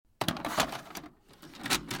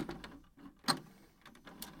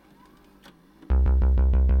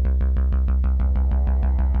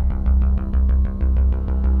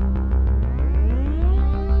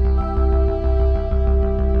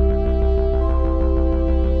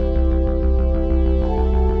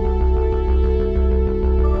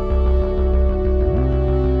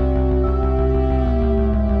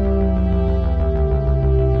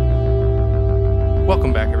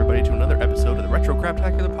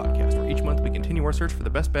podcast, where each month we continue our search for the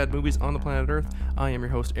best bad movies on the planet Earth. I am your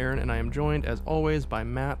host, Aaron, and I am joined, as always, by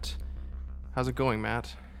Matt. How's it going,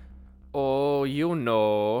 Matt? Oh, you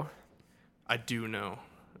know. I do know.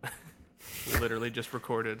 Literally just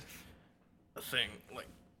recorded a thing like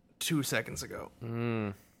 2 seconds ago.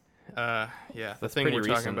 Yeah, the thing we're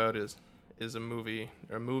talking about is a movie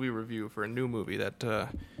review for a new movie that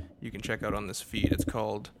you can check out on this feed. It's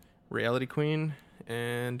called Reality Queen,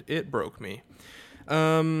 and it broke me.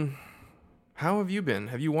 How have you been?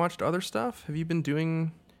 Have you watched other stuff? Have you been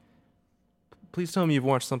doing... Please tell me you've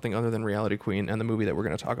watched something other than Reality Queen and the movie that we're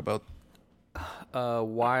going to talk about.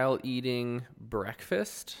 While eating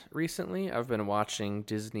breakfast recently, I've been watching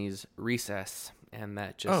Disney's Recess, and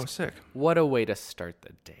that just... Oh, sick. What a way to start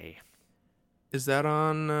the day. Is that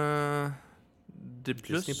on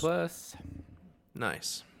Disney Plus.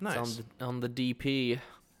 Nice. It's on the DP.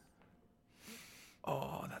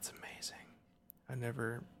 Oh, that's amazing. I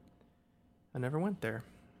never went there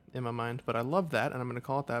in my mind, but I love that, and I'm going to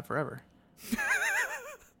call it that forever.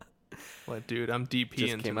 What, dude? I'm DP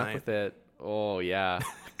Just in came tonight. up with it. Oh, yeah.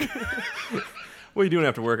 What are you doing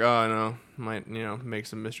after work? Oh, no. Might, make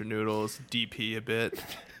some Mr. Noodles, DP a bit.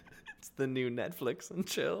 It's the new Netflix and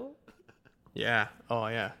chill. Yeah. Oh,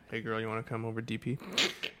 yeah. Hey, girl, you want to come over DP?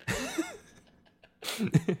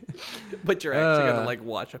 But you're actually going to,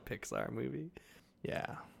 watch a Pixar movie.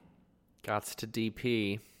 Yeah. Gots to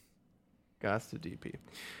DP.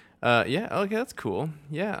 Yeah, okay, that's cool.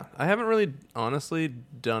 Yeah. I haven't really, honestly,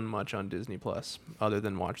 done much on Disney Plus other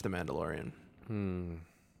than watch The Mandalorian.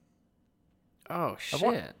 Oh,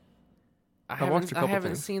 shit. I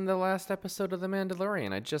haven't seen the last episode of The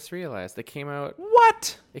Mandalorian. I just realized it came out.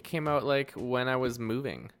 What? It came out when I was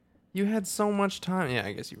moving. You had so much time. Yeah,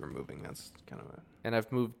 I guess you were moving. That's kind of a... And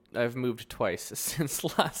I've moved twice since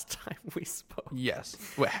last time we spoke. Yes.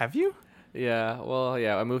 What, have you? Yeah, well,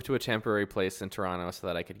 yeah, I moved to a temporary place in Toronto so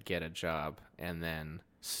that I could get a job, and then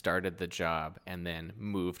started the job, and then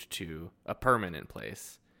moved to a permanent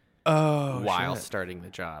place. Oh, while shit. starting the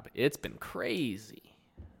job. It's been crazy.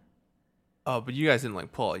 Oh, but you guys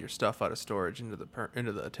didn't pull all your stuff out of storage into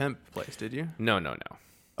the temp place, did you? No.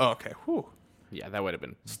 Oh, okay. Whew. Yeah, that would have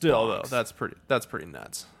been Still bonks. though, that's pretty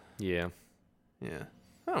nuts. Yeah. Yeah.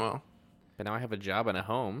 Oh well. But now I have a job and a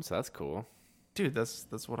home, so that's cool. Dude, that's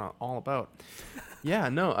what I'm all about. Yeah,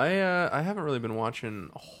 no, I haven't really been watching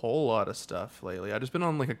a whole lot of stuff lately. I've just been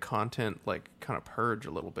on a content kind of purge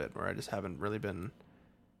a little bit where I just haven't really been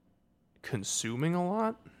consuming a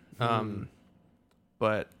lot.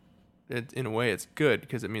 But in a way it's good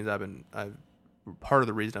because it means part of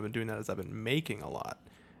the reason I've been doing that is I've been making a lot.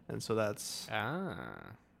 And so that's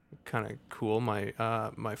kind of cool.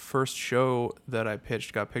 My first show that I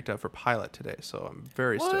pitched got picked up for pilot today, so I'm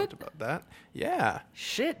very stoked about that. Yeah.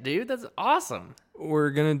 Shit, dude, that's awesome. We're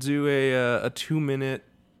gonna do a 2-minute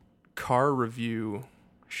car review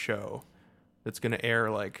show that's gonna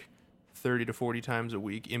air 30 to 40 times a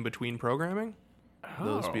week in between programming.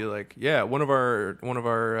 Those be one of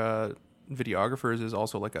our videographers is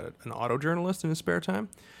also an auto journalist in his spare time,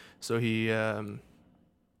 so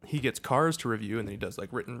he gets cars to review, and then he does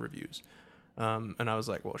written reviews. And I was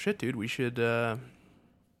like, well, shit, dude, we should do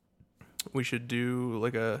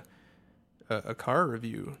a car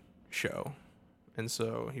review show. And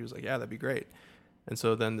so he was like, yeah, that'd be great. And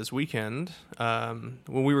so then this weekend, when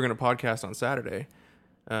we were going to podcast on Saturday,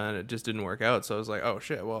 and it just didn't work out. So I was like, oh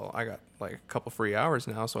shit, well, I got a couple free hours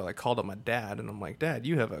now. So I called up my dad, and I'm like, Dad,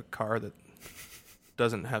 you have a car that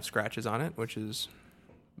doesn't have scratches on it, which is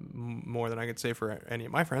more than I could say for any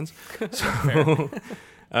of my friends. So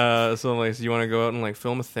I'm like, so you want to go out and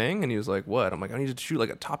film a thing? And he was like, what? I'm like, I need to shoot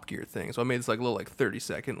a Top Gear thing. So I made this little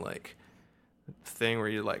 30-second thing where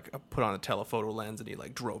you put on a telephoto lens, and he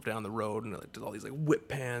drove down the road and did all these whip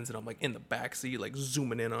pans, and I'm in the back seat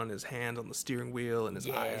zooming in on his hands on the steering wheel and his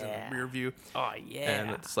eyes in the rear view. Oh yeah.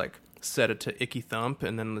 And it's set it to Icky Thump,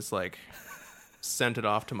 and then it's sent it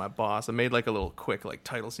off to my boss. I made a little quick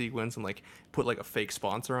title sequence and put a fake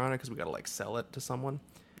sponsor on it because we got to sell it to someone.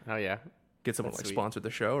 Oh yeah. Get someone to sponsor the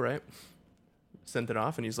show, right? Sent it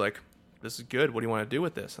off, and he's like, this is good. What do you want to do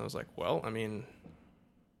with this? And I was like, well, I mean,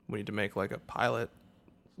 we need to make a pilot,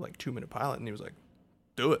 2-minute pilot. And he was like,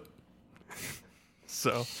 do it.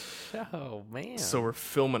 So, oh man. So we're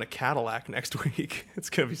filming a Cadillac next week. It's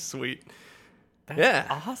gonna be sweet. That's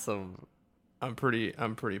awesome. I'm pretty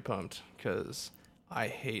pumped because I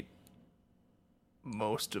hate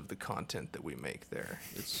most of the content that we make there.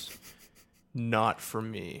 It's not for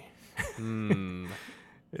me.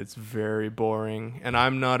 It's very boring, and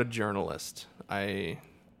I'm not a journalist. I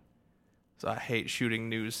hate shooting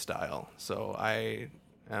news style, so I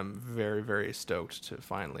am very, very stoked to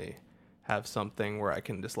finally have something where I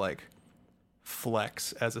can just like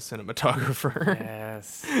flex as a cinematographer.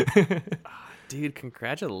 Yes. Dude,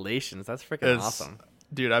 congratulations. That's freaking awesome.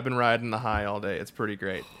 Dude, I've been riding the high all day. It's pretty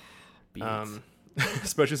great. Beats.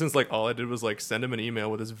 Especially since like all I did was like send him an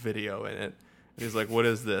email with his video in it. And he's like, "What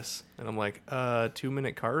is this?" And I'm like,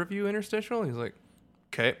 2-minute car review interstitial. He's like,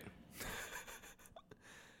 "Okay."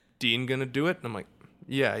 Dean gonna do it? And I'm like,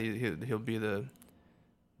 "Yeah, he'll be the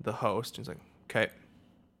host." He's like, "Okay.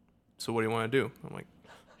 So what do you want to do?" I'm like,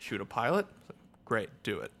 "Shoot a pilot." He's like, "Great,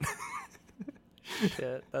 do it."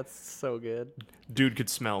 Shit, that's so good. Dude could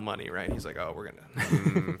smell money, right? He's like, "Oh, we're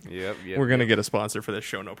gonna, Yep. we're gonna get a sponsor for this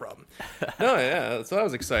show, no problem." No, yeah, so that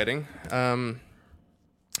was exciting.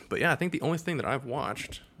 But yeah, I think the only thing that I've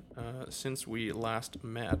watched since we last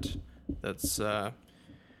met that's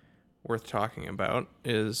worth talking about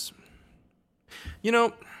is,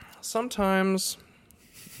 sometimes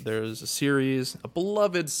there's a series, a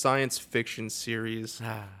beloved science fiction series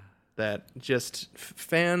that just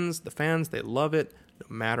the fans, they love it no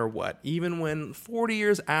matter what. Even when 40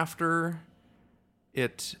 years after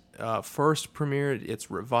it first premiered, it's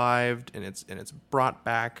revived and it's brought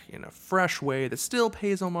back in a fresh way that still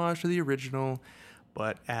pays homage to the original,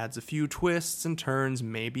 but adds a few twists and turns.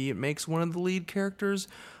 Maybe it makes one of the lead characters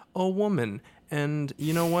a woman, and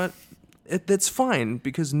you know what? That's fine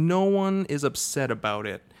because no one is upset about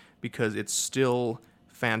it because it's still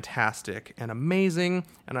fantastic and amazing.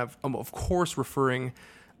 And I'm of course referring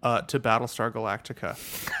to Battlestar Galactica.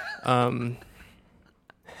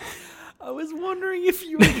 I was wondering if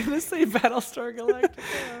you were going to say Battlestar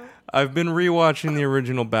Galactica. I've been rewatching the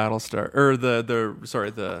original Battlestar, or the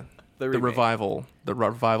revival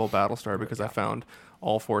Battlestar, because I found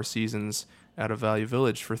all 4 seasons at a Value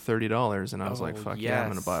Village for $30, and I was like, "Fuck yeah, I'm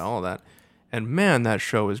gonna buy all of that." And man, that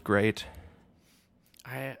show is great.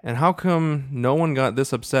 And how come no one got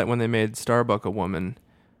this upset when they made Starbuck a woman,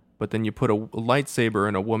 but then you put a lightsaber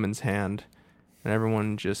in a woman's hand, and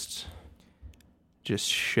everyone just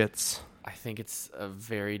shits? I think it's a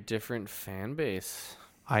very different fan base.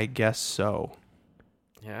 I guess so.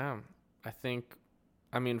 Yeah,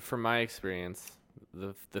 I mean, from my experience,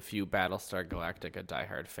 the few Battlestar Galactica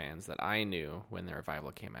diehard fans that I knew when the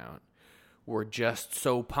revival came out were just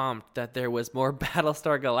so pumped that there was more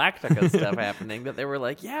Battlestar Galactica stuff happening that they were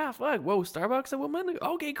like, "Yeah, fuck, whoa, Starbuck's a woman?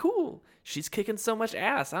 Okay, cool. She's kicking so much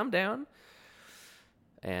ass. I'm down."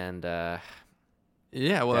 And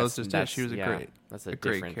yeah, well, that was just it. She was that's a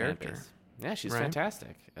great different character. Yeah, she's right?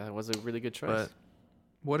 fantastic. It was a really good choice. But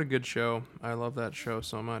what a good show. I love that show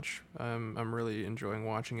so much. I'm really enjoying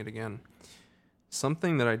watching it again.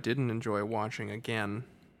 Something that I didn't enjoy watching again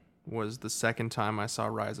was the second time I saw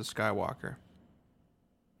Rise of Skywalker.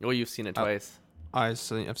 Oh, you've seen it twice. I've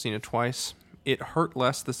seen it twice. It hurt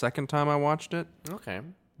less the second time I watched it. Okay.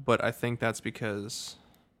 But I think that's because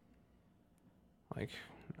I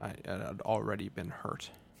had already been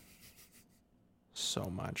hurt so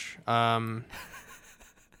much. I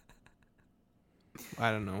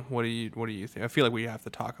don't know. What do you think? I feel like we have to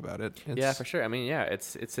talk about it. Yeah, for sure. I mean, yeah,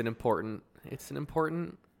 it's an important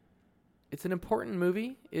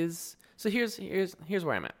movie. So here's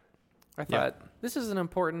where I'm at. I thought this is an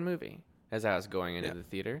important movie as I was going into the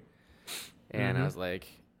theater, and I was like,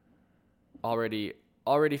 already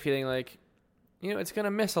feeling like, it's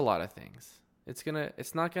gonna miss a lot of things.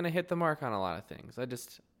 It's not gonna hit the mark on a lot of things. I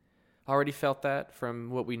just already felt that from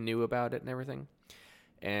what we knew about it and everything.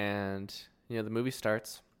 And the movie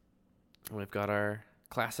starts. We've got our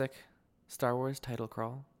classic Star Wars title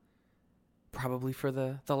crawl, probably for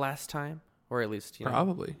the last time, or at least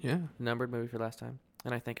probably numbered movie for last time.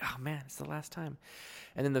 And I think, oh man, it's the last time.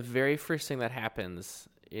 And then the very first thing that happens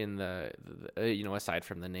in the aside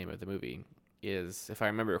from the name of the movie, is, if I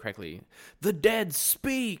remember correctly, "The dead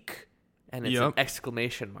speak," and it's an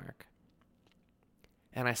exclamation mark.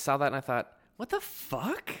 And I saw that and I thought, what the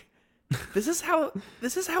fuck? This is how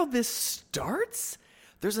this starts?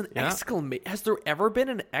 There's an exclamation. Has there ever been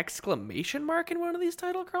an exclamation mark in one of these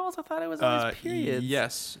title crawls? I thought it was always periods.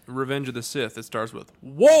 Yes, Revenge of the Sith. It starts with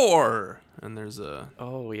 "War," and there's a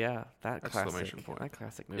that exclamation classic point. That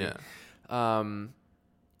classic movie. Yeah.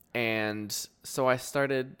 And so I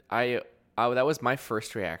started. That was my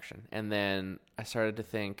first reaction, and then I started to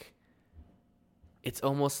think. It's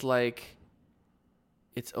almost like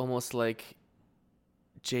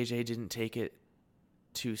JJ didn't take it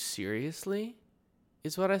too seriously,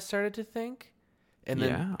 is what I started to think. And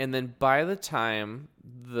then by the time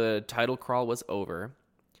the title crawl was over,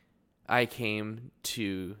 I came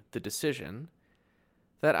to the decision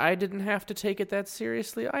that I didn't have to take it that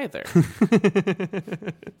seriously either.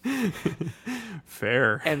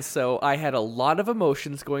 Fair. And so I had a lot of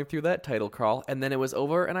emotions going through that title crawl, and then it was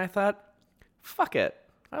over, and I thought, fuck it.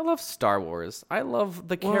 I love Star Wars. I love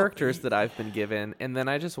the characters that I've been given, and then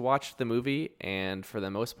I just watched the movie, and for the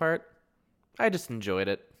most part, I just enjoyed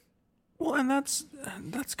it. Well, and that's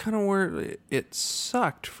kind of where it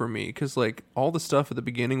sucked for me, because like all the stuff at the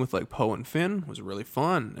beginning with like Poe and Finn was really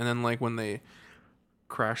fun, and then like when they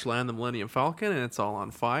crash land the Millennium Falcon and it's all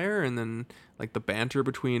on fire, and then like the banter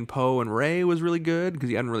between Poe and Rey was really good because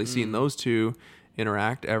you hadn't really seen those two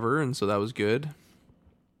interact ever, and so that was good.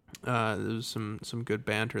 There was some good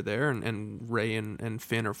banter there, and Rey and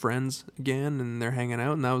Finn are friends again, and they're hanging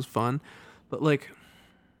out, and that was fun. But like,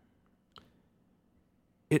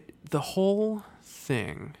 the whole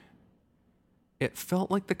thing, it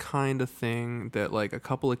felt like the kind of thing that like a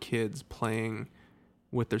couple of kids playing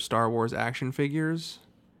with their Star Wars action figures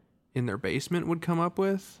in their basement would come up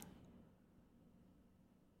with.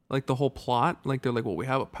 Like the whole plot, like they're like, well, we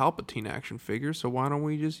have a Palpatine action figure, so why don't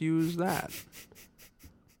we just use that?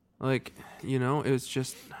 Like, you know, it was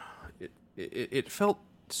just, it felt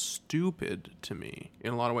stupid to me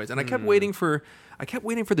in a lot of ways. And I kept waiting for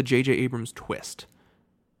the J.J. Abrams twist.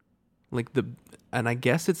 Like and I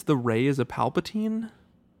guess it's the Rey as a Palpatine,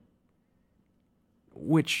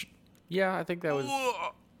 which. Yeah, I think that was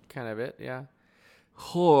kind of it, yeah.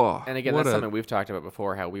 Oh, and again, that's something we've talked about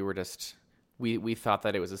before, how we were just, we thought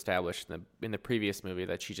that it was established in the previous movie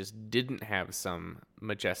that she just didn't have some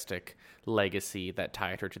majestic legacy that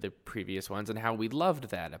tied her to the previous ones, and how we loved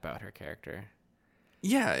that about her character.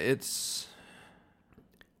 Yeah, it's...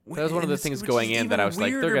 That was one of the things going in that I was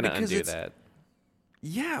like, they're going to undo that.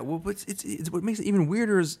 Yeah, well, but it's what makes it even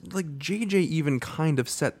weirder is, like, JJ even kind of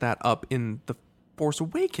set that up in The Force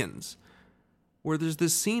Awakens, where there's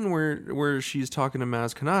this scene where she's talking to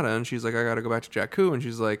Maz Kanata, and she's like, I gotta go back to Jakku, and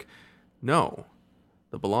she's like, no,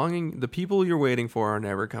 the people you're waiting for are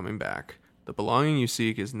never coming back. The belonging you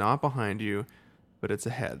seek is not behind you, but it's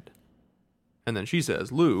ahead. And then she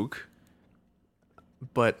says, Luke,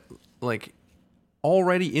 but, like,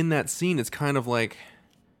 already in that scene, it's kind of like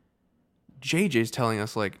JJ's telling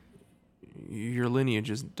us, like, your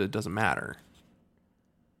lineage doesn't matter.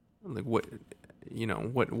 Like,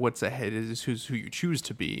 what's ahead is who you choose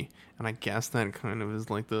to be. And I guess that kind of is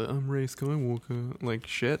like the I'm Rey Skywalker, like,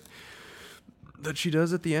 shit that she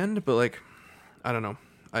does at the end. But, like, I don't know.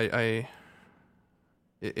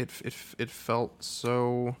 It felt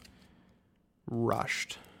so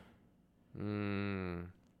rushed. And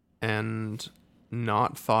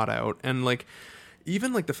not thought out. And, like,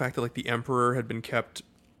 even, like, the fact that, like, the Emperor had been kept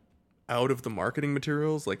out of the marketing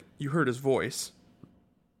materials. Like, you heard his voice,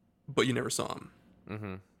 but you never saw him.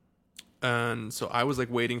 Mm-hmm. And so I was,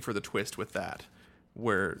 like, waiting for the twist with that,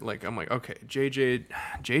 where, like, I'm like, okay,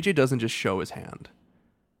 JJ doesn't just show his hand.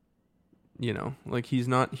 You know, like, he's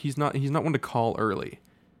not one to call early.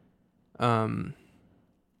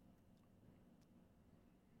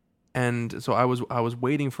 And so I was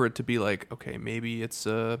waiting for it to be like, okay, maybe it's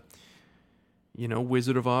a, you know,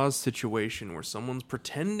 Wizard of Oz situation where someone's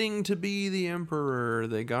pretending to be the Emperor.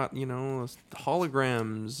 They got, you know,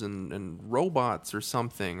 holograms and robots or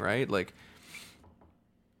something, right? Like,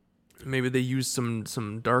 maybe they use some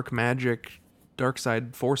dark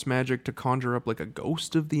side force magic to conjure up like a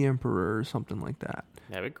ghost of the Emperor or something like that.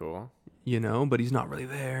 That'd be cool. You know, but he's not really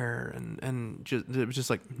there, and just it was just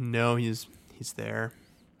like, no, he's there.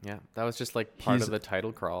 Yeah, that was just like part of the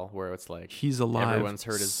title crawl where it's like he's alive. Everyone's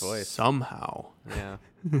heard his voice somehow. Yeah.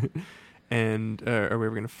 And are we ever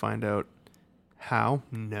going to find out how?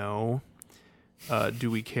 No. Do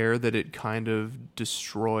we care that it kind of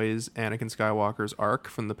destroys Anakin Skywalker's arc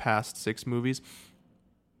from the past 6 movies?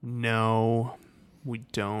 No, we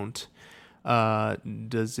don't.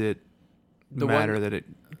 Does it matter that it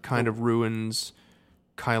kind of ruins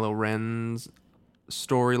Kylo Ren's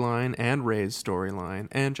storyline and Rey's storyline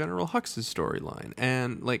and General Hux's storyline?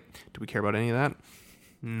 And, like, do we care about any of that?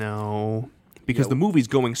 No. Because the movie's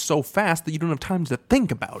going so fast that you don't have time to think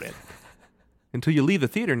about it until you leave the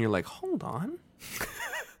theater and you're like, hold on.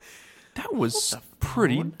 That was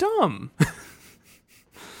pretty dumb.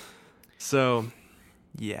 So,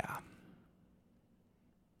 yeah.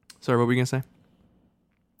 Sorry, what were you going to say?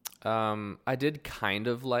 I did kind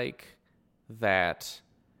of like that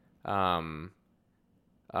Kylo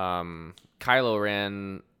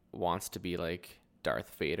Ren wants to be like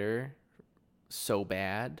Darth Vader so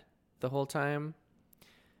bad the whole time.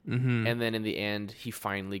 Mm-hmm. And then in the end, he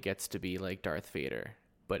finally gets to be like Darth Vader,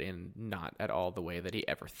 but in not at all the way that he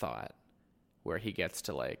ever thought, where he gets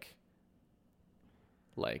to like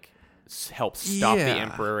help stop the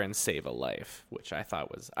Emperor and save a life, which I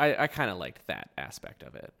thought was, I kind of liked that aspect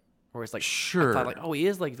of it. Where it's like, Sure. I thought like, oh, he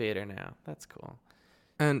is like Vader now. That's cool.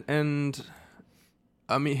 And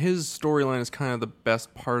I mean, his storyline is kind of the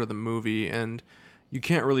best part of the movie, and you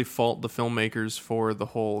can't really fault the filmmakers for the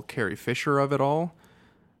whole Carrie Fisher of it all.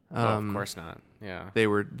 Of course not. Yeah. They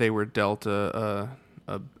were dealt a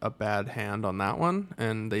bad hand on that one,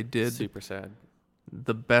 and they did Super sad.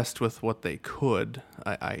 the best with what they could,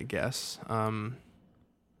 I guess.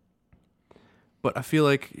 But I feel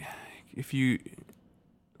like if you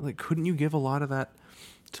couldn't you give a lot of that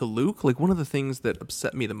to Luke? Like, one of the things that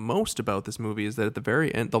upset me the most about this movie is that at the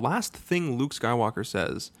very end, the last thing Luke Skywalker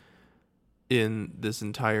says in this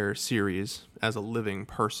entire series as a living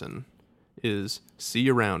person is, "See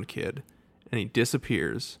you around, kid." And he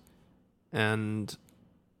disappears, and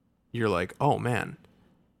you're like, oh man,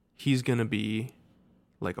 he's gonna be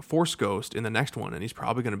like a Force ghost in the next one, and he's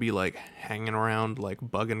probably gonna be like hanging around, like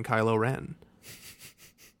bugging Kylo Ren,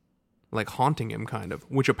 like haunting him kind of,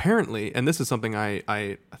 which apparently, and this is something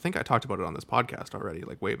I think I talked about it on this podcast already,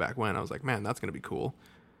 like way back when. I was like, man, that's gonna be cool.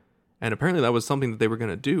 And apparently that was something that they were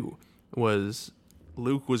gonna do, was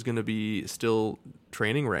Luke was gonna be still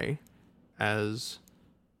training Rey as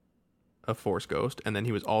a Force ghost, and then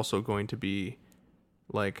he was also going to be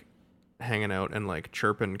like hanging out and like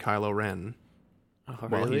chirping Kylo Ren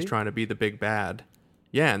while he's trying to be the big bad.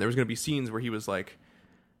 Yeah, and there was going to be scenes where he was like,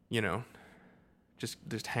 you know,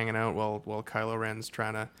 just hanging out while Kylo Ren's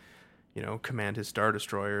trying to, you know, command his Star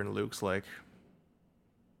Destroyer, and Luke's like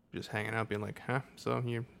just hanging out being like, huh, so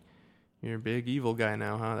you're a big evil guy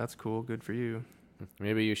now, huh? That's cool, good for you.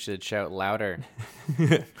 Maybe you should shout louder.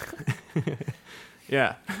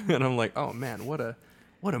 Yeah. And I'm like, oh man, what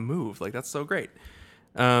a move. Like, that's so great.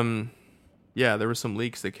 Yeah, there were some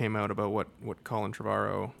leaks that came out about what Colin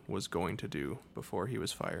Trevorrow was going to do before he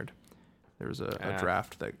was fired. There was a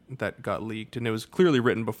draft that got leaked, and it was clearly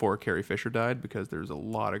written before Carrie Fisher died, because there's a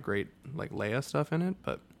lot of great like Leia stuff in it,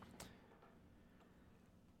 but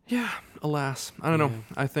yeah, alas. I don't know.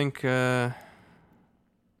 I think I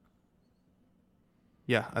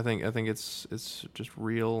think it's just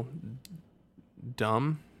real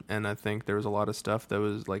dumb, and I think there was a lot of stuff that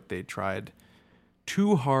was like they tried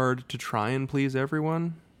too hard to try and please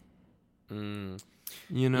everyone. You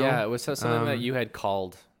know? Yeah, it was something that you had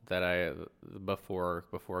called that I before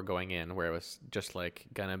going in, where it was just like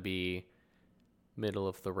gonna be middle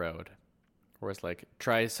of the road, where it's like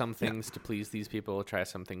try some things to please these people, try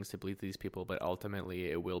some things to please these people, but ultimately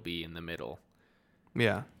it will be in the middle.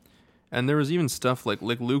 Yeah, and there was even stuff like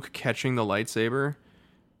Luke catching the lightsaber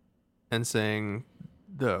and saying,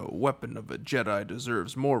 "The weapon of a Jedi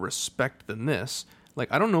deserves more respect than this."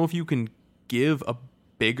 Like, I don't know if you can give a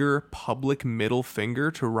bigger public middle finger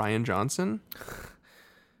to Rian Johnson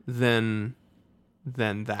than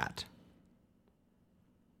that.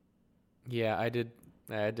 Yeah, I did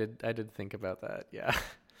think about that. Yeah.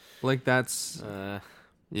 Like, that's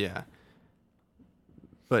yeah.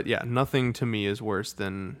 But yeah, nothing to me is worse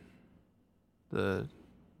than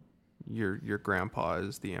your grandpa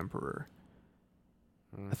is the emperor.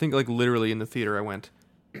 I think like literally in the theater I went,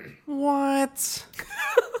 what?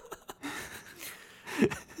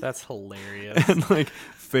 That's hilarious. And like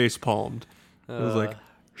face palmed. I was like,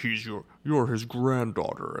 you're his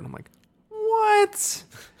granddaughter, and I'm like, what?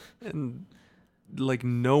 And like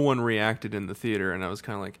no one reacted in the theater, and I was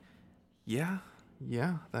kind of like, yeah,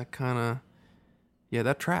 that kind of, yeah,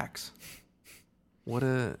 that tracks. What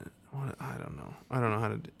I don't know how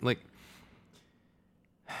to like.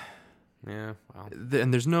 Yeah, wow.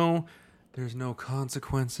 And there's no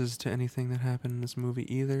consequences to anything that happened in this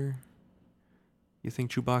movie either. You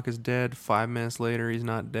think Chewbacca's dead, 5 minutes later he's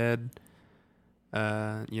not dead.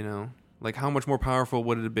 You know, like how much more powerful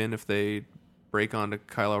would it have been if they break onto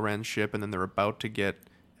Kylo Ren's ship and then they're about to get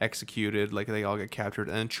executed, like they all get captured,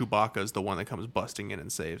 and then Chewbacca's the one that comes busting in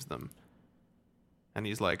and saves them. And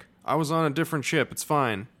he's like, I was on a different ship, it's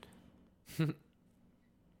fine.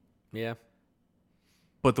 Yeah.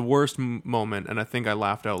 But the worst moment, and I think I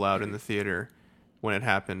laughed out loud in the theater when it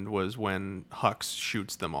happened, was when Hux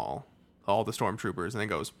shoots them all the stormtroopers, and then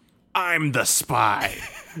goes, I'm the spy.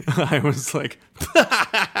 I was like,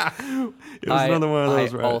 it was another one of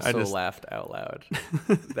those. I also laughed out loud.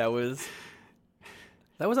 That was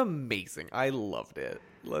amazing. I loved it.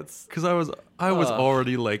 Because I was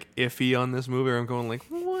already like iffy on this movie. I'm going like,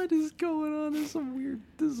 what is going on?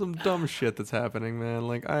 There's some dumb shit that's happening, man.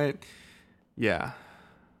 Like yeah,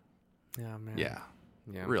 man. Yeah,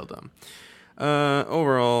 real dumb.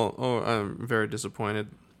 Overall, I'm very disappointed,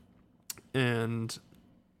 and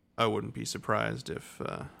I wouldn't be surprised if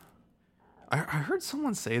I heard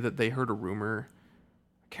someone say that they heard a rumor.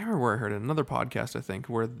 I can't remember where I heard it. Another podcast, I think,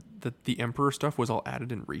 where the Emperor stuff was all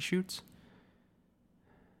added in reshoots.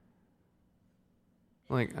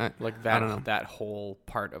 Like I don't know. That whole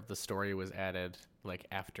part of the story was added like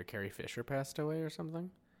after Carrie Fisher passed away or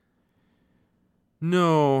something.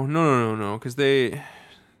 No, because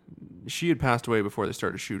she had passed away before they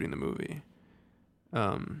started shooting the movie.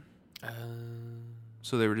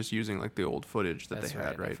 So they were just using like the old footage that they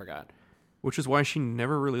had, right? I forgot. Which is why she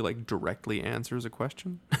never really like directly answers a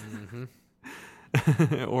question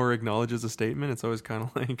or acknowledges a statement. It's always kind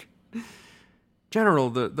of like, General,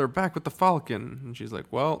 they're back with the Falcon. And she's like,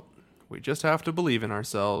 well, we just have to believe in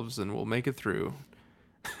ourselves and we'll make it through.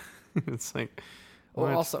 It's like,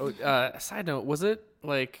 well, also, side note, was it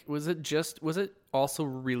also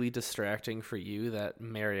really distracting for you that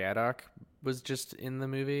Mary Addock was just in the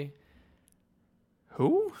movie?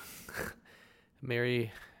 Who?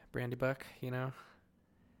 Mary Brandybuck, you know?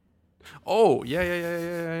 Oh,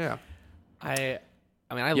 yeah. I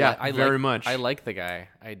very much. I like the guy.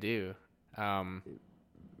 I do.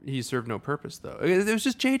 He served no purpose though. It was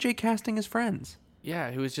just JJ casting his friends. Yeah,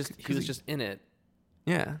 he was just in it.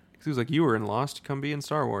 Yeah, because he was like, "You were in Lost, come be in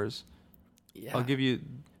Star Wars. Yeah, I'll give you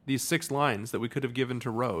these 6 lines that we could have given to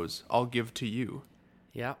Rose. I'll give to you."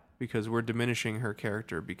 Yeah, because we're diminishing her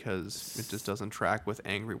character because it just doesn't track with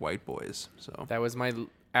angry white boys. So that was my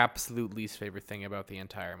absolute least favorite thing about the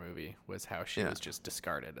entire movie was how she was just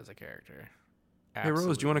discarded as a character. Absolutely. Hey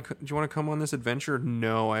Rose, do you want to come on this adventure?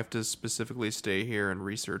 No, I have to specifically stay here and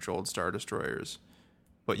research old Star Destroyers.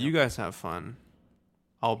 But you guys have fun.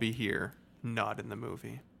 I'll be here, not in the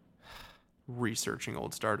movie, researching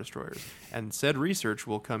old Star Destroyers. And said research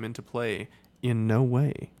will come into play in no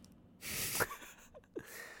way.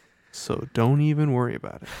 So don't even worry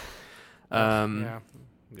about it. Yeah,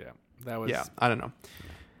 that was. Yeah, I don't know.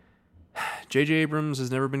 J.J. Abrams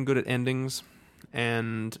has never been good at endings.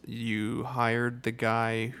 And you hired the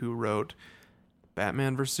guy who wrote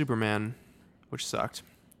Batman vs. Superman, which sucked,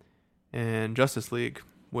 and Justice League,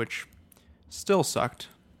 which still sucked,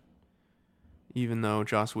 even though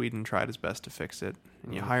Joss Whedon tried his best to fix it.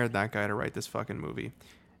 And you hired that guy to write this fucking movie,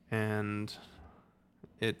 and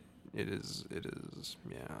it is it's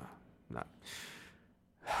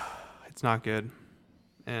not good,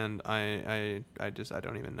 and I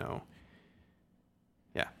don't even know.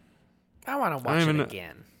 Yeah. I want to watch it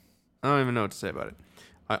again. I don't even know what to say about it.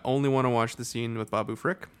 I only want to watch the scene with Babu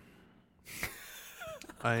Frick.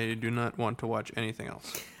 I do not want to watch anything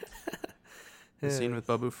else. The scene with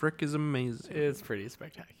Babu Frick is amazing. It's pretty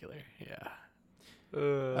spectacular. Yeah.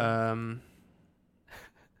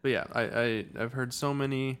 But yeah, I've heard so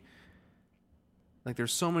many. Like,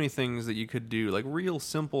 there's so many things that you could do, like real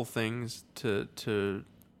simple things to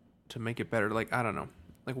make it better. Like, I don't know.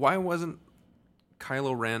 Like, why wasn't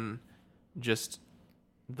Kylo Ren just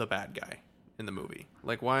the bad guy in the movie?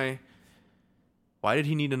 Like, why did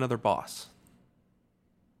he need another boss?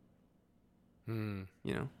 You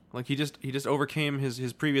know, like he just overcame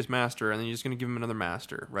his previous master, and then you're just gonna give him another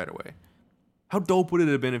master right away. How dope would it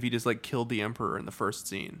have been if he just like killed the Emperor in the first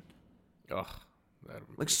scene? Ugh,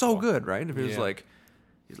 like so cool. Good, right? If it was like,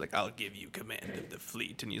 he's like, I'll give you command of the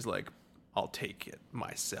fleet, and he's like, I'll take it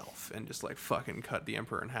myself, and just like fucking cut the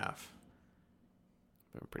Emperor in half.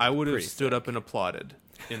 I would have stood up and applauded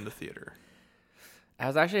in the theater. I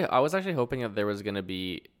was actually hoping that there was going to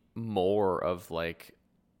be more of like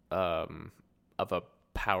of a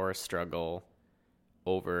power struggle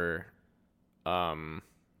over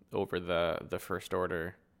the First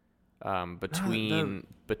Order between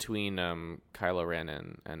Kylo Ren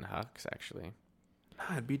and Hux, actually.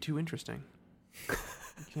 It'd be too interesting.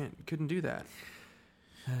 Couldn't do that.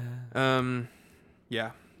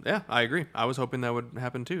 Yeah, I agree. I was hoping that would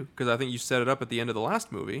happen too, because I think you set it up at the end of the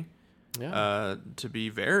last movie to be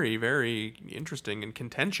very, very interesting and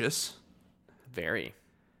contentious. Very.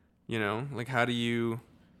 You know, like how do you,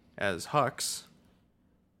 as Hux,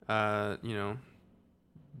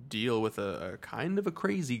 deal with a kind of a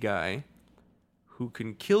crazy guy who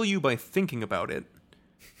can kill you by thinking about it?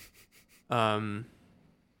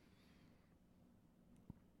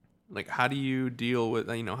 Like, how do you deal with,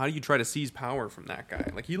 how do you try to seize power from that guy?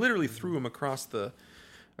 Like, he literally threw him across the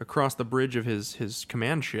bridge of his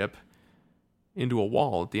command ship into a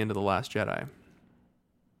wall at the end of The Last Jedi.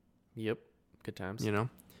 Yep. Good times.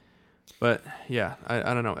 But, yeah,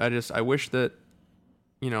 I don't know. I wish that,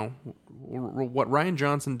 what Rian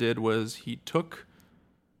Johnson did was he took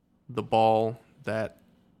the ball that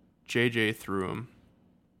JJ threw him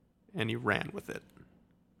and he ran with it.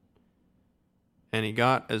 And he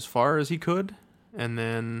got as far as he could, and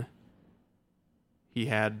then he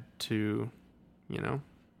had to,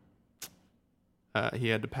 he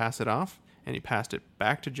had to pass it off, and he passed it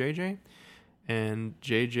back to JJ, and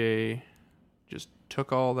JJ just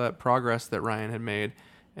took all that progress that Ryan had made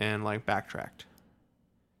and like backtracked,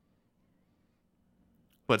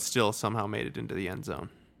 but still somehow made it into the end zone.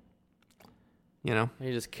 You know,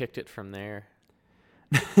 He just kicked it from there.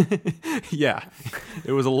 yeah,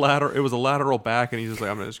 it was a lateral back, and he's just like,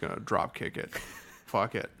 I'm just gonna drop kick it,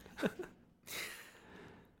 fuck it.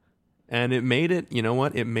 And it made it, you know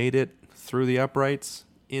what? It made it through the uprights,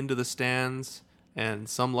 into the stands, and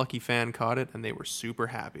some lucky fan caught it, and they were super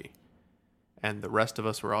happy. And the rest of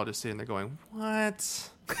us were all just sitting there going, what?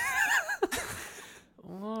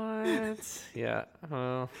 What? Yeah.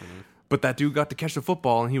 Well, But that dude got to catch the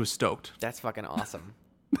football, and he was stoked. that's fucking awesome.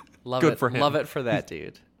 Love Good it. for him. Love it for that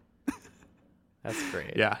dude. That's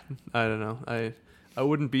great. Yeah, I don't know. I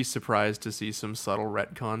wouldn't be surprised to see some subtle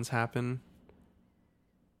retcons happen.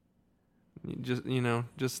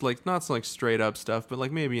 Just like not like straight up stuff, but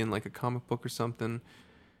like maybe in like a comic book or something,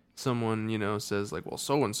 someone, says like, well,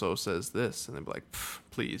 so and so says this, and they'd be like,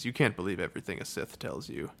 please, you can't believe everything a Sith tells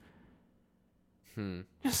you.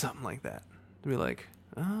 Just something like that. To be like,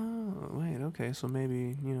 oh wait, okay, so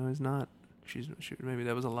maybe he's not. Maybe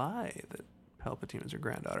that was a lie that Palpatine was her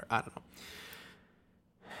granddaughter. I don't know.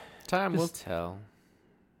 Time will tell.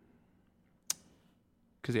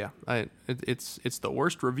 Because it's the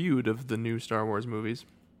worst reviewed of the new Star Wars movies.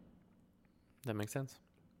 That makes sense.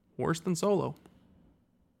 Worse than Solo.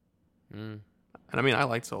 And I mean, I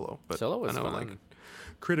liked Solo, but Solo was I know, fun. like,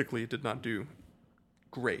 critically, it did not do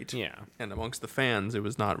great. Yeah. And amongst the fans, it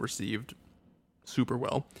was not received super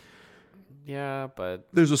well. Yeah, but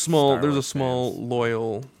There's a Star Wars small fans.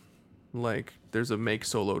 loyal, like, there's a make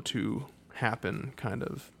Solo 2 happen kind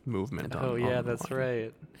of movement. Oh on yeah, that's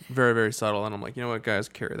right. Very, very subtle. And I'm like, you know what, guys,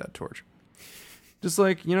 carry that torch. Just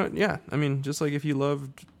like, I mean, just like if you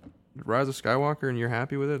loved Rise of Skywalker and you're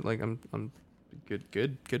happy with it, like I'm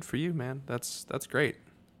good for you, man. That's great.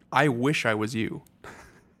 I wish I was you.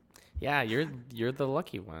 Yeah, you're the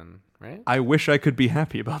lucky one, right? I wish I could be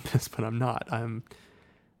happy about this, but I'm not. I'm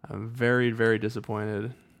very, very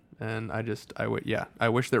disappointed. And I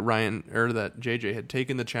wish that Ryan or that JJ had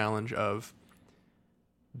taken the challenge of,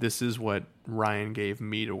 this is what Ryan gave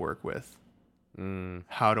me to work with.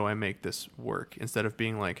 How do I make this work? Instead of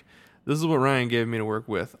being like, this is what Ryan gave me to work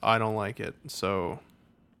with. I don't like it, so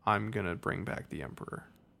I'm going to bring back the Emperor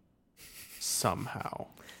somehow.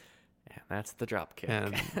 Yeah, that's the drop kick.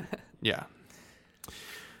 And yeah.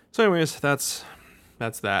 So anyways, that's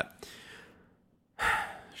that.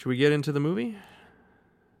 Should we get into the movie?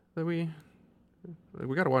 That we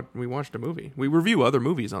gotta watch. We watched a movie. We review other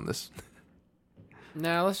movies on this.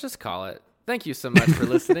 No, let's just call it. Thank you so much for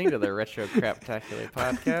listening to the Retro Craptacular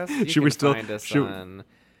podcast. You Should we can still- find us should- on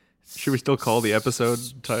Should we still call the episode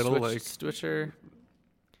title Switcher?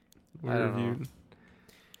 we I don't reviewed?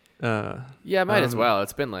 Yeah, might as well.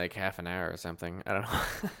 It's been like half an hour or something. I don't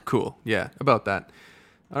know. Cool. Yeah, about that.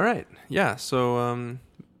 All right. Yeah. So,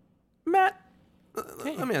 Matt,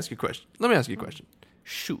 let me ask you a question.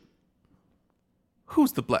 Shoot.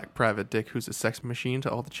 Who's the black private dick who's a sex machine to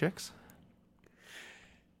all the chicks?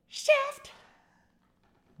 Shaft.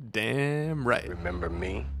 Damn right. Remember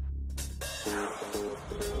me?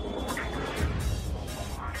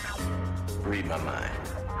 Read my mind.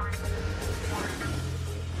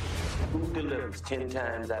 Who delivers 10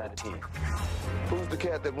 times out of 10? Who's the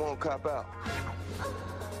cat that won't cop out?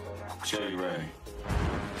 J. Ray.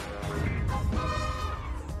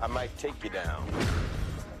 I might take you down,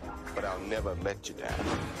 but I'll never let you down.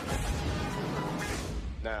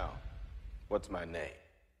 Now, what's my name?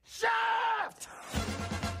 Shaft!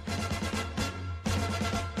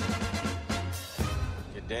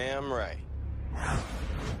 You're damn right.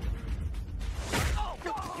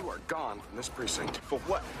 You are gone from this precinct. For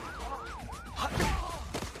what?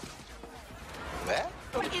 That?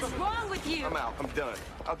 What is wrong with you? I'm out. I'm done.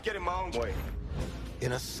 I'll get in my own way.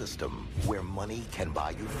 In a system where money can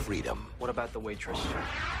buy you freedom, What about the waitress?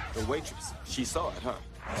 The waitress? She saw it, huh?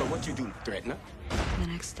 So what you do, threaten her? The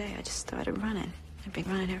next day, I just started running. I've been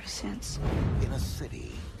running ever since. in a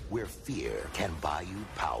city where fear can buy you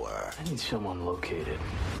power, I need someone located.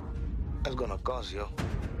 That's gonna cost you.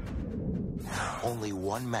 only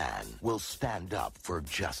one man will stand up for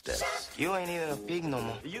justice. You ain't even a pig no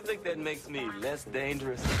more. You think that makes me less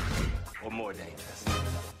dangerous or more dangerous?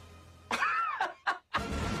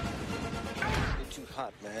 You're too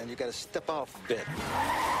hot, man. You gotta step off a bit.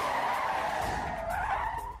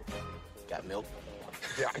 Got milk?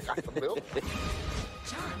 Yeah, I got the milk.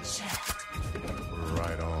 John Shaft.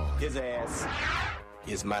 Right on. His ass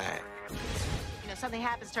is mine. if something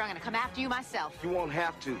happens to her, I'm gonna come after you myself. You won't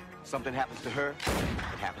have to. Something happens to her,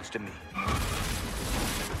 it happens to me.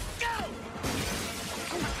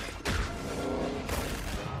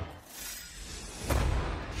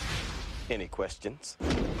 Any questions?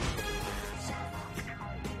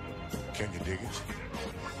 Can you dig it?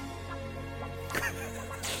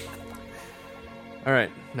 All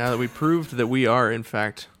right, now that we proved that we are, in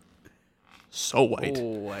fact, so white, Oh,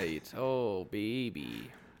 white. Oh,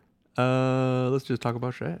 baby. let's just talk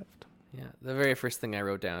about Shaft. Yeah, the very first thing I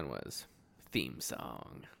wrote down was theme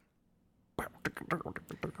song.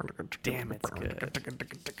 Damn, it's good.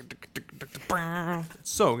 It's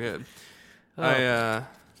so good. I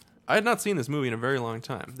had not seen this movie in a very long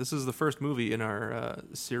time. This is the first movie in our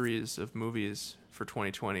series of movies for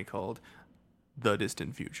 2020 called The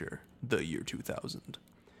Distant Future, the year 2000.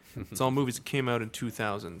 It's all movies that came out in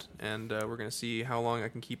 2000, and we're going to see how long I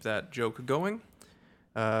can keep that joke going,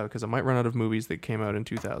 because I might run out of movies that came out in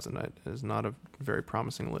 2000. It is not a very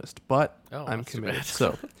promising list, but I'm that's too committed. bad.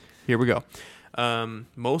 So here we go.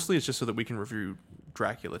 Mostly it's just so that we can review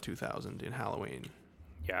Dracula 2000 in Halloween.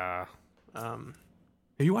 Yeah. Have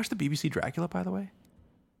you watched the BBC Dracula, by the way?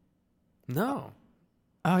 No.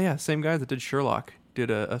 Oh, yeah. Same guy that did Sherlock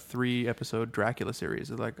did a 3-episode Dracula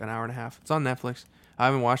series. It's like an hour and a half. It's on Netflix. I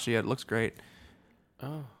haven't watched it yet. It looks great.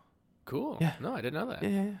 Oh, cool. Yeah. No, I didn't know that.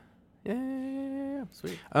 Yeah.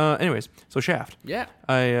 Sweet. Anyways, so Shaft. Yeah.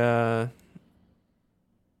 I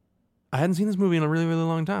hadn't seen this movie in a really, really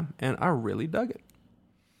long time, and I really dug it.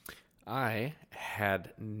 I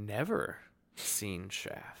had never seen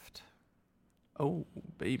Shaft. Oh,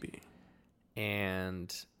 baby.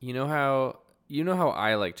 And you know how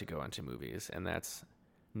I like to go into movies, and that's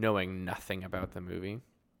knowing nothing about the movie.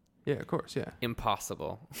 Yeah, of course, yeah.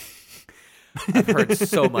 Impossible. I've heard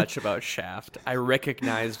so much about Shaft. I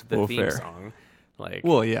recognized the theme fair. song.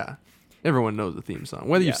 Well, yeah. Everyone knows the theme song.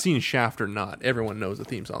 Whether Yeah. you've seen Shaft or not, everyone knows the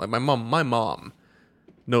theme song. Like my mom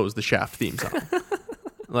knows the Shaft theme song.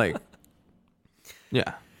 Like,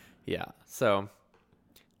 yeah. Yeah. So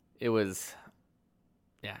it was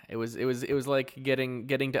like getting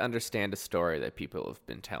to understand a story that people have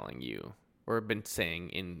been telling you or have been saying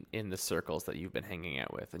in the circles that you've been hanging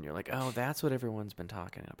out with, and you're like, oh, that's what everyone's been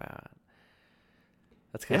talking about.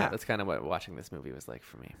 That's kind of what watching this movie was like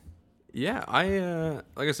for me. Yeah, I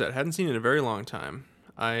like I said, hadn't seen it in a very long time.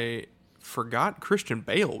 I forgot Christian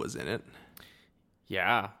Bale was in it.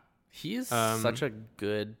 Yeah. He is such a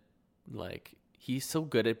good, he's so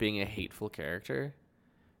good at being a hateful character.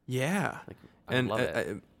 Yeah. I love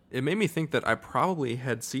it. It made me think that I probably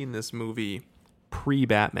had seen this movie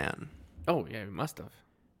pre-Batman. Oh, yeah, you must have.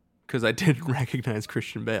 Because I did recognize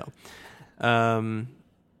Christian Bale.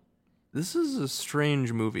 This is a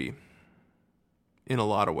strange movie in a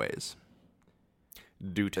lot of ways.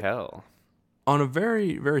 Do tell. On a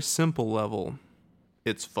very, very simple level,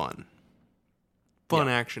 it's fun. Fun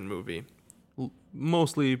action movie.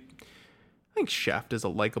 Mostly, I think Shaft is a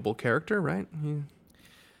likable character, right?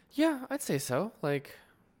 Yeah, I'd say so.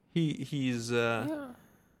 He's a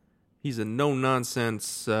no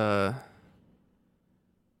nonsense, private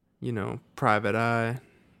eye.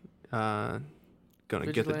 Gonna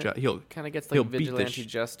get the job. He'll kind of gets he'll like beat the vigilante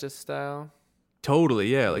justice style. Totally,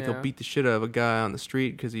 yeah. Like Yeah. he'll beat the shit out of a guy on the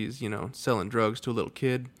street because he's selling drugs to a little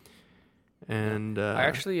kid. And I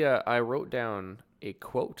actually I wrote down a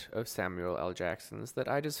quote of Samuel L. Jackson's that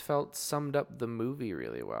I just felt summed up the movie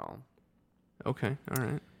really well. Okay, all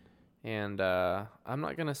right. And I'm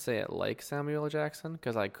not going to say it like Samuel L. Jackson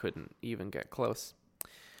because I couldn't even get close.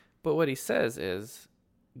 But what he says is,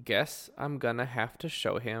 guess I'm going to have to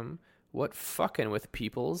show him what fucking with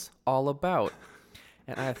people's all about.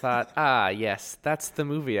 And I thought, yes, that's the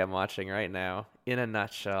movie I'm watching right now in a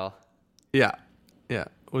nutshell. Yeah.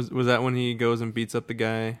 Was that when he goes and beats up the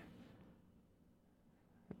guy?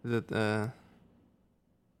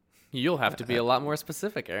 You'll have to be a lot more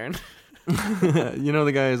specific, Aaron.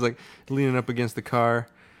 The guy is like leaning up against the car.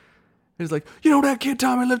 He's like, that kid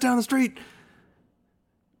Tommy lived down the street?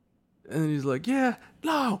 And he's like, yeah,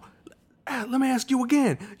 no. Let me ask you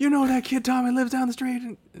again. You know that kid Tommy lives down the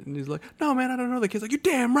street? And he's like, no, man, I don't know that kid. He's like, you're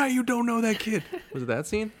damn right you don't know that kid. Was it that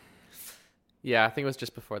scene? Yeah, I think it was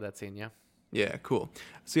just before that scene, yeah. Yeah, cool.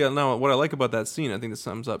 See, now what I like about that scene, I think this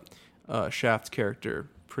sums up Shaft's character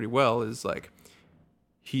pretty well, is like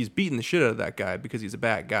he's beating the shit out of that guy because he's a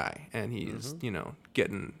bad guy, and he's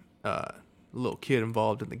getting a little kid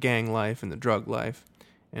involved in the gang life and the drug life,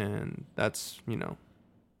 and that's a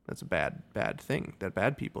bad thing that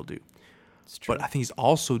bad people do. It's true. But I think he's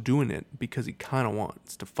also doing it because he kind of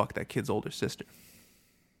wants to fuck that kid's older sister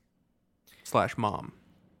 / mom.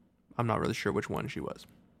 I'm not really sure which one she was.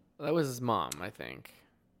 That was his mom, I think.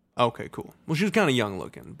 Okay, cool. Well, she was kind of young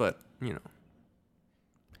looking, but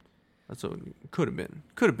that's what it could have been.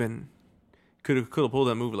 Could have pulled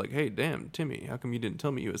that movie like, hey, damn, Timmy, how come you didn't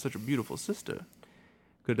tell me you had such a beautiful sister?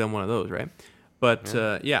 Could have done one of those, right? But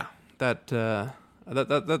that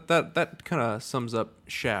kind of sums up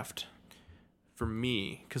Shaft for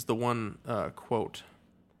me, because the one quote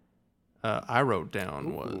I wrote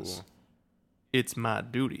down was, "It's my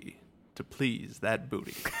duty to please that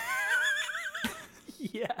booty."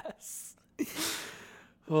 Yes.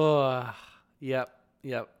 Oh, yep.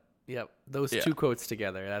 Those two quotes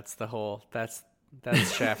together. That's the whole. That's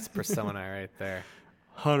Shaft's persona right there.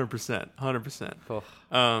 100%. Oh.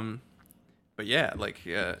 But yeah,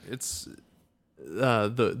 it's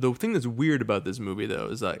the thing that's weird about this movie though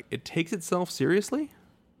is like it takes itself seriously.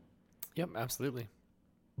 Yep, absolutely.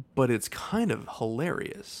 But it's kind of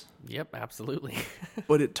hilarious. Yep, absolutely.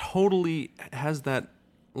 But it totally has that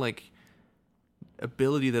like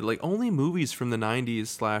ability that like only movies from the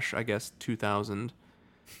 90s / I guess 2000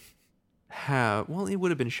 have. Well, it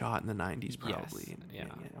would have been shot in the 90s probably. Yes. Yeah.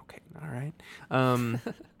 Okay. All right.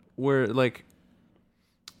 Where like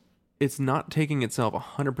it's not taking itself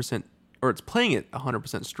 100%, or it's playing it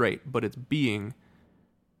 100% straight, but it's being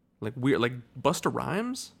like weird. Like Busta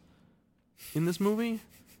Rhymes in this movie,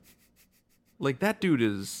 like that dude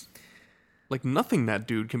is like nothing that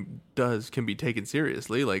dude can be taken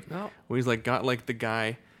seriously. Like when he's like got like the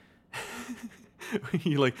guy,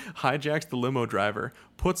 he like hijacks the limo driver,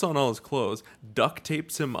 puts on all his clothes, duct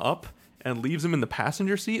tapes him up, and leaves him in the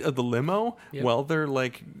passenger seat of the limo while they're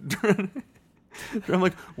like. I'm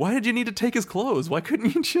like, why did you need to take his clothes? Why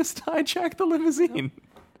couldn't you just hijack the limousine?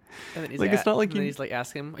 And then he's like, it's not like he's like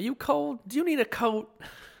asking him, "Are you cold? Do you need a coat?"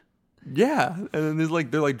 Yeah, and then there's like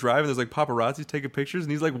they're like driving. There's like paparazzis taking pictures,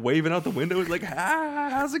 and he's like waving out the window. He's like,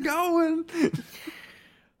 how's it going?"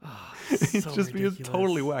 It's so just ridiculous. It's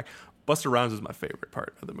totally whack. Busta Rhymes is my favorite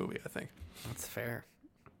part of the movie. I think That's fair.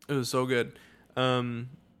 it was so good.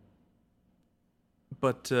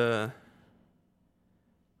 What?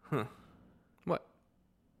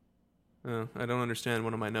 I don't understand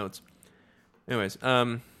one of my notes. Anyways,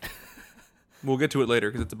 we'll get to it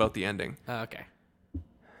later because it's about the ending. Okay.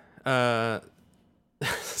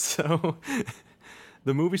 So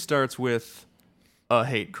the movie starts with a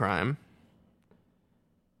hate crime.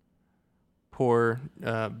 Poor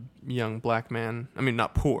young black man. I mean,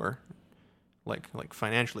 not poor, like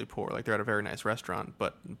financially poor. Like they're at a very nice restaurant,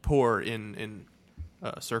 but poor in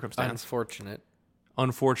circumstance.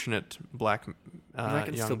 Unfortunate black That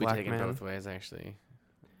can young still be black taken man both ways, actually.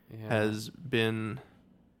 Yeah. has been.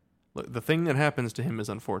 Look, the thing that happens to him is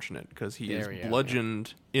unfortunate because he is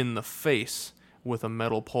bludgeoned in the face with a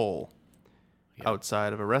metal pole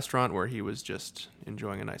outside of a restaurant where he was just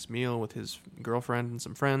enjoying a nice meal with his girlfriend and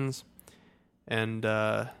some friends. And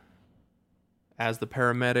as the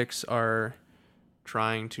paramedics are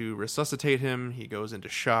trying to resuscitate him, he goes into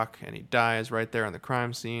shock and he dies right there on the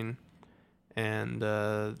crime scene. And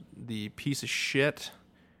the piece of shit,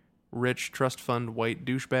 rich trust fund white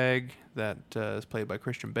douchebag that is played by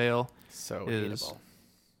Christian Bale So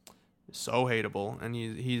hateable, and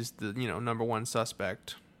he's the number one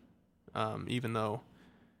suspect, even though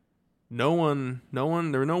no one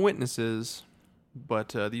there were no witnesses, but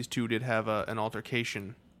these two did have an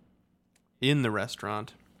altercation in the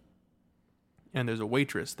restaurant, and there's a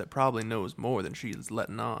waitress that probably knows more than she's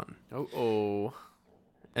letting on.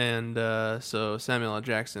 And so Samuel L.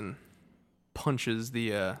 Jackson punches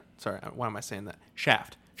the why am I saying that?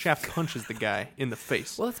 Shaft punches the guy in the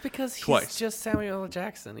face. Well, it's because he's twice. just Samuel L.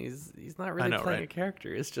 Jackson. He's not really playing right? a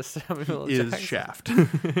character. It's just Samuel L. Is Jackson. Shaft.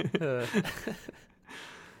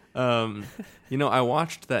 I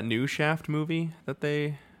watched that new Shaft movie that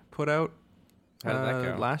they put out How did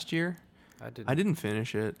that go? last year. I didn't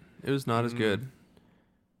finish it. It was not as good.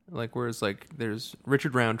 Like, whereas like there's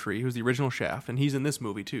Richard Roundtree, who's the original Shaft, and he's in this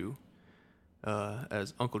movie too,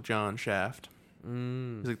 as Uncle John Shaft.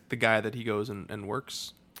 He's like the guy that he goes and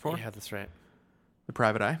works for. Yeah, that's right. The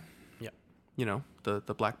private eye. Yep.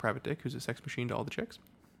 The black private dick who's a sex machine to all the chicks.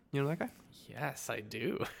 You know that guy? Yes, I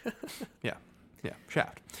do. Yeah,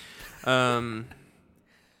 Shaft.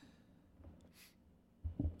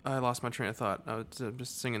 I lost my train of thought. I was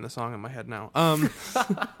just singing the song in my head now.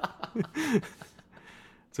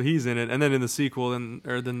 So he's in it, and then in the sequel, then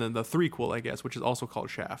the threequel, I guess, which is also called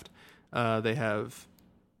Shaft. They have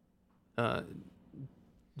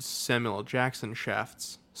Samuel L. Jackson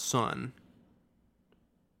Shaft's son,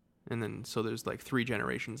 and then so there's like 3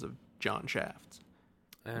 generations of John Shafts.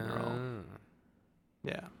 And they're all,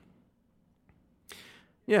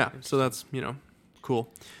 yeah. So that's cool.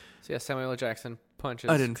 So yeah, Samuel L. Jackson punches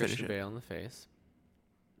I didn't Christian finish it. Bale in the face.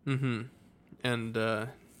 Mm-hmm. And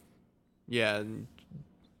and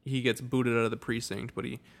he gets booted out of the precinct, but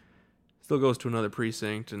he still goes to another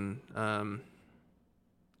precinct, and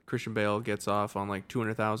Christian Bale gets off on like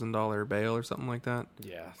 $200,000 bail or something like that.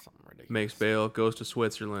 Yeah, something ridiculous. Makes bail, goes to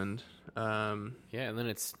Switzerland. Yeah, and then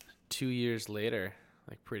it's 2 years later,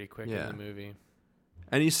 like pretty quick in the movie.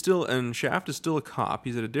 And Shaft is still a cop.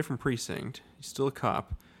 He's at a different precinct. He's still a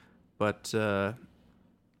cop, but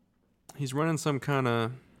he's running some kind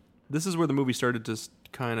of. This is where the movie started to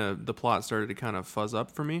the plot started to kind of fuzz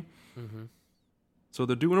up for me. Mm-hmm. So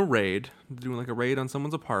they're doing a raid. They're doing like a raid on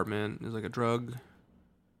someone's apartment. There's like a drug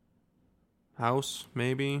house,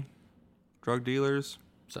 maybe drug dealers.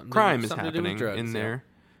 Crime is happening in there.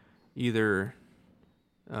 Either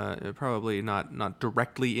probably not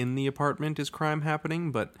directly in the apartment is crime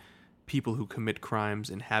happening, but people who commit crimes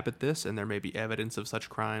inhabit this, and there may be evidence of such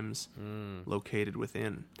crimes located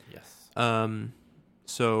within. Yes.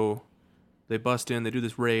 So they bust in, they do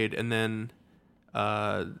this raid, and then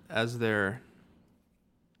as they're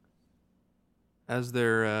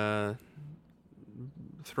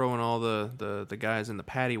throwing all the guys in the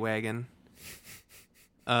paddy wagon,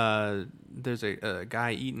 there's a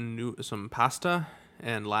guy eating some pasta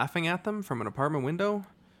and laughing at them from an apartment window.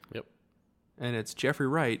 Yep. And it's Jeffrey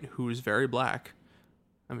Wright, who's very black.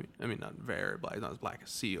 I mean, not very black. He's not as black as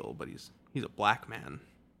Seal, but he's a black man,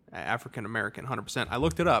 African American, 100%. I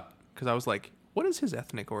looked it up because I was like, what is his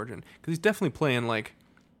ethnic origin? Because he's definitely playing like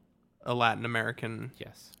a Latin American,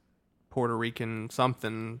 Yes. Puerto Rican,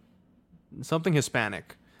 something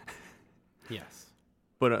Hispanic. Yes.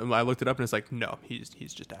 But I looked it up and it's like, no, he's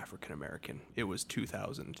just African American. It was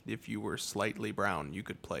 2000. If you were slightly brown, you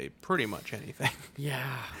could play pretty much anything.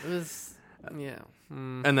 Yeah. It was. Yeah.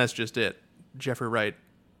 And that's just it. Jeffrey Wright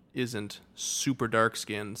isn't super dark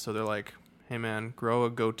skinned, so they're like, hey man, grow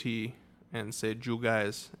a goatee and say "Jew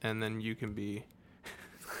guys," and then you can be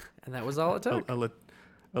And that was all it took. a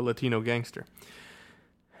Latino gangster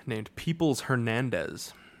named Peoples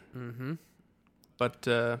Hernandez. Mm-hmm. But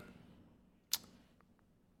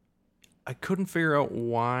I couldn't figure out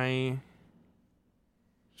why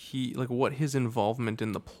what his involvement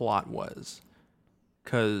in the plot was.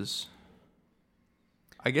 Because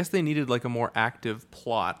I guess they needed like a more active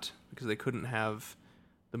plot because they couldn't have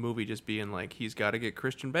the movie just being like, he's got to get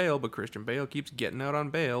Christian Bale, but Christian Bale keeps getting out on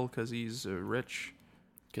bail because he's rich.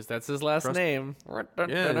 Because that's his last name.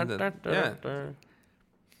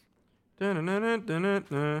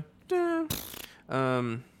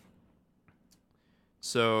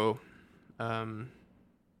 So,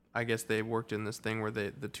 I guess they worked in this thing where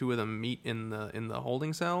the two of them meet in the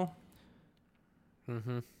holding cell.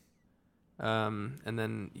 Mm-hmm. And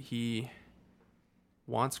then he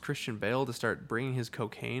wants Christian Bale to start bringing his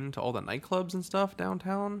cocaine to all the nightclubs and stuff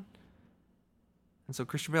downtown. And so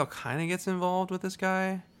Christian Bale kind of gets involved with this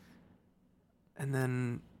guy. And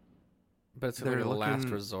then... But it's like a last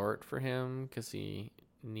resort for him because he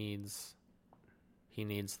needs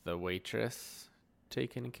the waitress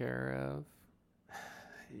taken care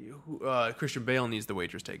of. Christian Bale needs the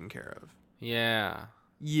waitress taken care of. Yeah.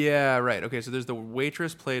 Yeah, right. Okay, so there's the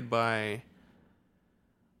waitress played by...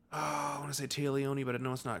 I want to say Tia Leone, but I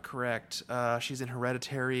know it's not correct. She's in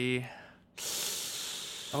Hereditary.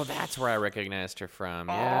 Oh, that's where I recognized her from.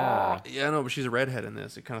 Yeah. Yeah, no, but she's a redhead in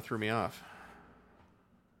this. It kind of threw me off.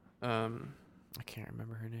 I can't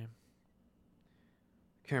remember her name.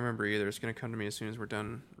 Can't remember either. It's going to come to me as soon as we're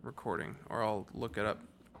done recording, or I'll look it up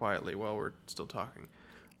quietly while we're still talking.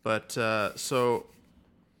 But, so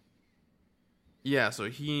he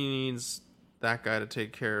needs that guy to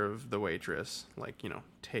take care of the waitress. Like,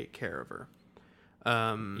 take care of her.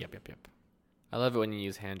 Yep. I love it when you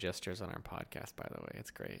use hand gestures on our podcast, by the way.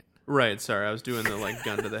 It's great. Right, sorry. I was doing the,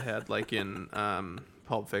 gun to the head, like in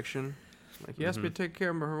Pulp Fiction. Like, he asked me to take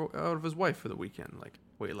care out of his wife for the weekend. Like,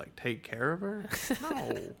 wait, take care of her?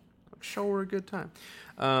 No. Show her a good time.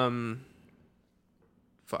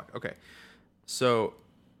 Fuck, okay. So,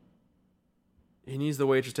 he needs the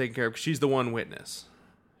waitress taken care of because she's the one witness.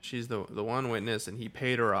 She's the one witness, and he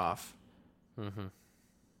paid her off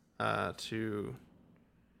to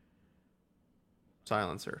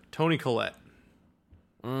silence her. Toni Collette.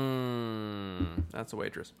 That's the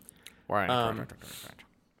waitress. Right.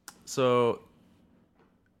 So,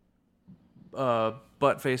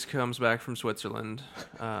 Buttface comes back from Switzerland.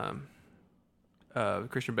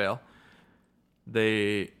 Christian Bale.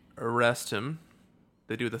 They arrest him.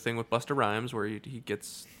 They do the thing with Busta Rhymes where he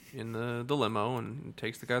gets in the limo and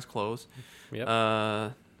takes the guy's clothes. Yep.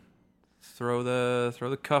 Throw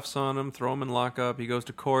the cuffs on him. Throw him in lockup. He goes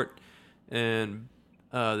to court, and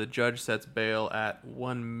The judge sets bail at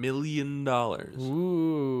 $1 million.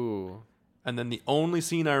 Ooh. And then the only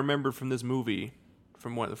scene I remembered from this movie,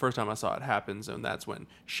 from the first time I saw it, happens, and that's when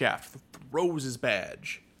Shaft throws his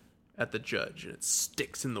badge at the judge, and it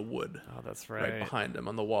sticks in the wood. Oh, that's Right behind him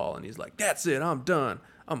on the wall, and he's like, "That's it, I'm done.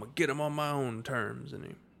 I'm gonna get him on my own terms." And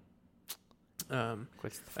he,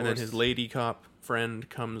 Quits the and then force. his lady cop friend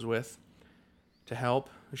comes with to help.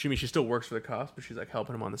 She still works for the cops, but she's like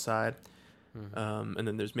helping him on the side. Mm-hmm. And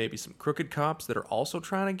then there's maybe some crooked cops that are also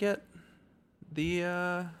trying to get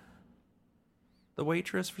the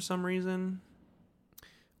waitress for some reason.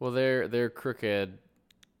 Well, they're crooked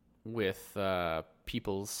with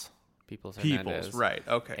Peoples Hernandez. Right?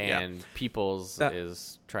 Okay, And Peoples That-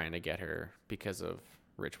 is trying to get her because of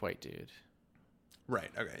rich white dude.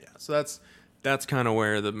 right. Okay, yeah. So that's kind of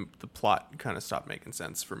where the plot kind of stopped making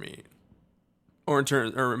sense for me, or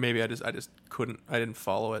maybe I just I didn't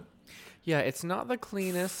follow it. Yeah, it's not the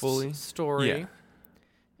cleanest Fully? story. Yeah.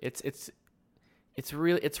 It's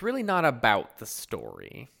really not about the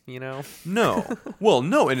story, you know? No. Well,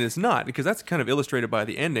 no, and it's not, because that's kind of illustrated by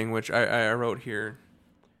the ending, which I wrote here.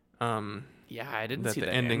 Yeah, I didn't That see the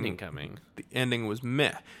that ending- ending coming. The ending was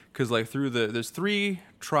meh, because like there's 3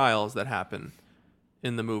 trials that happen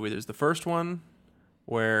in the movie. There's the first one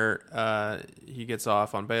where he gets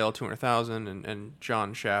off on bail, $200,000, and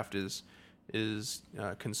John Shaft is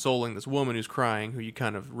consoling this woman who's crying, who you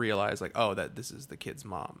kind of realize like, oh, that this is the kid's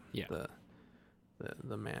mom. Yeah.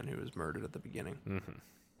 The man who was murdered at the beginning. Mm-hmm.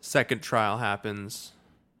 Second trial happens.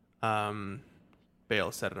 Bail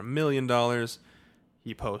is set at $1 million.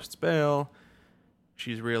 He posts bail.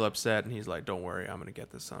 She's real upset, and he's like, "Don't worry, I'm gonna get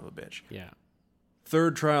this son of a bitch." Yeah.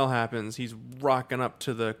 Third trial happens. He's rocking up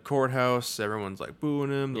to the courthouse. Everyone's like booing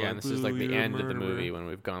him. They're Yeah, and like, this is like "Boo, the you're a end of the murderer." movie when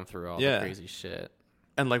we've gone through all Yeah. the crazy shit.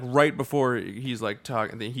 And like right before he's like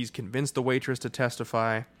talking, he's convinced the waitress to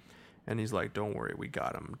testify, and he's like, "Don't worry, we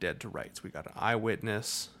got him dead to rights. We got an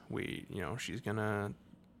eyewitness. She's gonna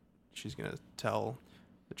tell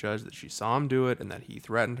the judge that she saw him do it, and that he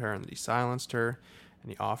threatened her, and that he silenced her, and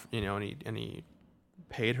he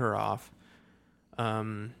paid her off.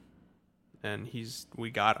 And we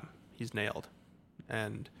got him. He's nailed."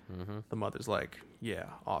 And the mother's like, "Yeah,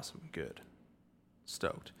 awesome, good,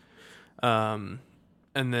 stoked." And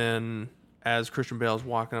then as Christian Bale's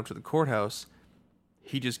walking up to the courthouse,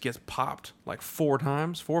 he just gets popped like 4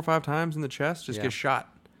 or 5 times in the chest, just Yeah. gets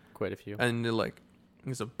shot. Quite a few. And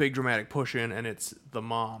there's a big dramatic push in, and it's the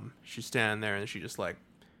mom. She's standing there, and she just like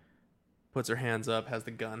puts her hands up, has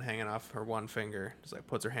the gun hanging off her one finger, just like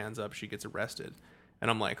puts her hands up. She gets arrested. And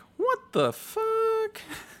I'm like, what the fuck?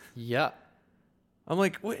 Yeah. I'm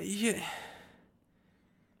like, what? Yeah.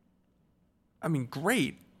 I mean,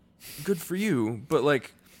 great. Good for you. But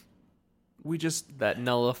like, That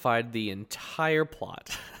nullified the entire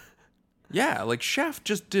plot. yeah, like Shaft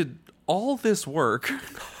just did all this work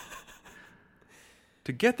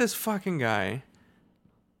to get this fucking guy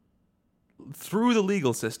through the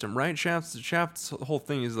legal system, right? Shaft's whole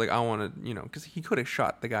thing is like, I want to, because he could have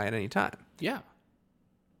shot the guy at any time. Yeah.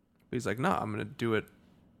 But he's like, no, I'm going to do it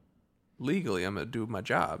legally. I'm going to do my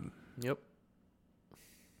job, Yep.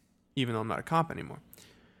 even though I'm not a cop anymore.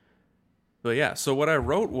 But yeah, so what I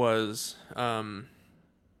wrote was, what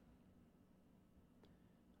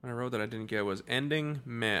I wrote that I didn't get was ending,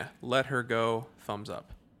 meh, let her go, thumbs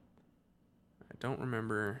up. I don't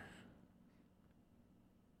remember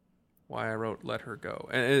why I wrote let her go.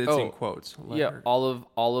 And it's in quotes. Let Yeah, her-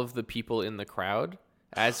 all of the people in the crowd,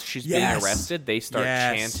 as she's Yes. being arrested, they start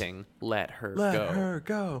Yes. chanting, "Let her Let go." her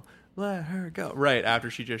go. Let her go. Right, after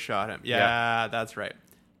she just shot him. Yeah, that's right.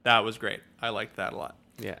 That was great. I liked that a lot.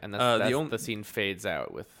 Yeah, and the the scene fades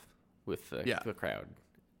out with the, Yeah. the crowd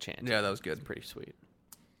chanting. Yeah, that was good. It's pretty sweet.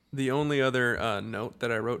 The only other note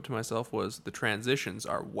that I wrote to myself was the transitions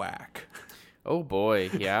are whack. Oh boy,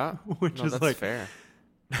 yeah. Which No, is that's like- fair.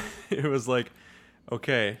 It was like,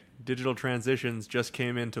 okay, digital transitions just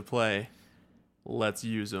came into play. Let's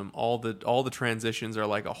use them. All the transitions are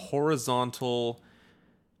like a horizontal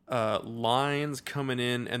lines coming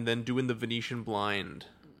in and then doing the Venetian blind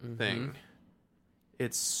thing.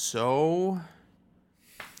 It's so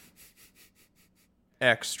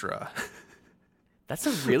extra. That's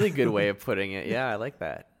a really good way of putting it. Yeah, I like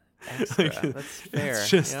that. Extra. Like, That's fair. It's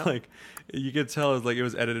just Yep. like you could tell it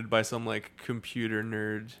was edited by some like computer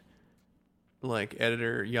nerd, like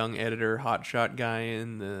young editor, hotshot guy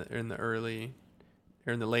in the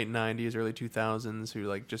late 90s, early 2000s who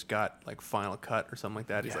like just got like Final Cut or something like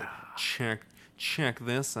that. He's like, check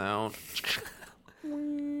this out.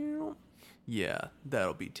 Yeah,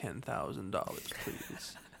 that'll be $10,000,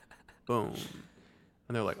 please. Boom.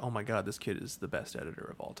 and they're like, "Oh my god, this kid is the best editor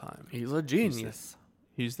of all time. He's a genius.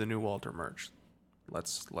 He's the new Walter Murch.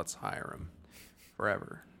 Let's hire him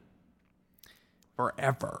forever.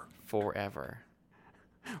 Forever.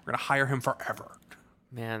 We're gonna hire him forever."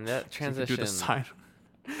 Man, that So you can transition do the side.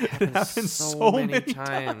 happens happens so many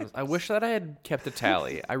times. I wish that I had kept a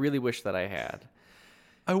tally. I really wish that I had.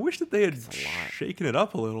 I wish that they had a lot. shaken it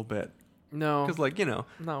up a little bit. No, Because, like, you know,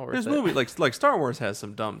 not worth there's it. movies like Star Wars has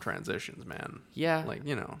some dumb transitions, man. Yeah, Like,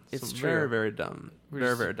 you know, It's some true. very, very dumb.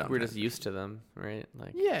 Very dumb. We're just used to them, right?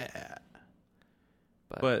 Like, Yeah.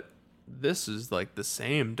 but, But this is like the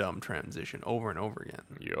same dumb transition over and over again.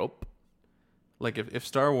 yup. Like if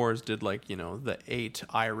Star Wars did like, you know, the 8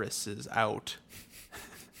 irises out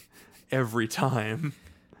every time.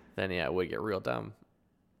 Then yeah, it would get real dumb.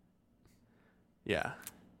 Yeah.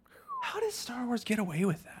 How did Star Wars get away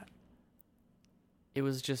with that? It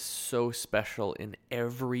was just so special in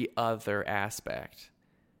every other aspect,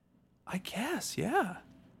 I guess, yeah.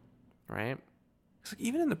 right? It's like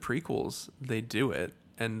even in the prequels, they do it,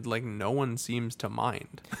 and like no one seems to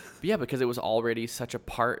mind. But yeah, because it was already such a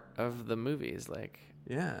part of the movies. Like,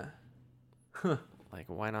 Yeah.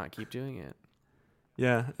 why not keep doing it?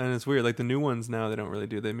 Yeah, and it's weird. Like the new ones now, they don't really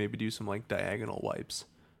do. They maybe do some like diagonal wipes.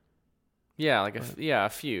 Yeah, like a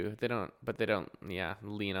few. They don't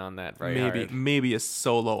lean on that very hard. Maybe a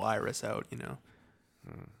solo iris out. You know,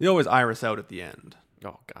 they always iris out at the end.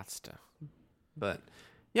 Oh, gots to. But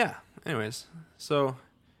yeah. Anyways, so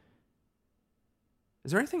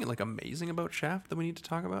is there anything like amazing about Shaft that we need to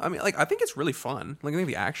talk about? I mean, like I think it's really fun. Like I think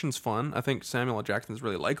the action's fun. I think Samuel L. Jackson's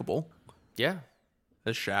really likable Yeah,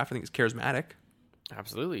 as Shaft. I think he's charismatic.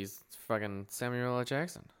 absolutely. He's fucking Samuel L.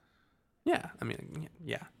 Jackson. Yeah. I mean,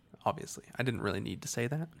 yeah. Obviously, I didn't really need to say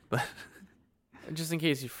that, but Just in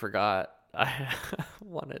case you forgot, I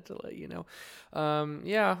wanted to let you know.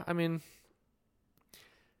 Yeah, I mean,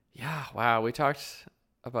 yeah, wow, we talked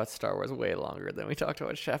about Star Wars way longer than we talked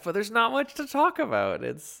about Chef, but there's not much to talk about.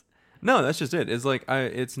 It's no, that's just it. It's like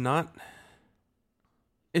it's not.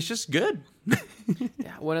 It's just good.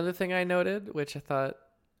 yeah. One other thing I noted, which I thought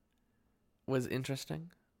was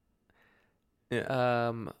interesting,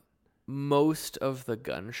 Yeah. most of the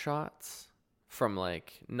gunshots from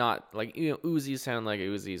not like, you know, Uzis sound like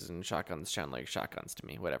Uzis and shotguns sound like shotguns to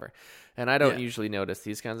me, whatever. And I don't usually notice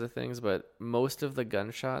these kinds of things, but most of the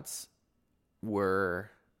gunshots were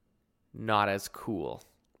not as cool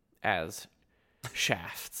as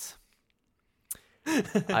Shaft's.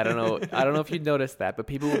 I don't know if you noticed that, but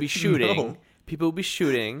people will be shooting. No. People will be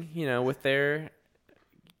shooting, you know, with their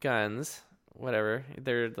guns, whatever.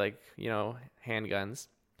 They're like, you know, handguns.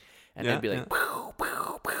 And they'd be like, pow,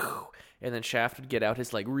 pow, pow. And then Shaft would get out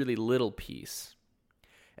his like really little piece.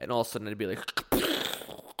 And all of a sudden it'd be like,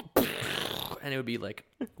 and it would be like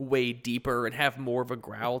way deeper and have more of a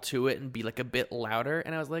growl to it and be like a bit louder.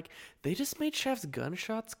 And I was like, they just made Shaft's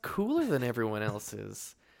gunshots cooler than everyone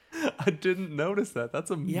else's. I didn't notice that.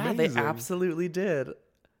 That's amazing. Yeah, they absolutely did.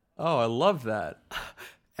 Oh, I love that.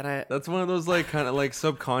 And That's one of those like kind of like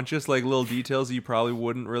subconscious like little details you probably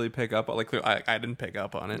wouldn't really pick up on. Like I didn't pick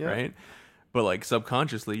up on it, Yeah. right? But like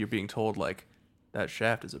subconsciously you're being told like that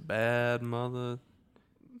Shaft is a bad mother.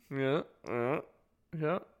 yeah.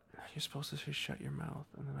 You're supposed to say shut your mouth,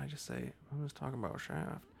 and then I just say I'm just talking about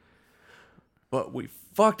Shaft. But we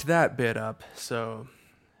fucked that bit up. So,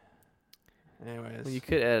 anyways, Well, you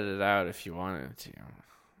could edit it out if you wanted to.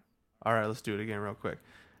 all right, let's do it again real quick.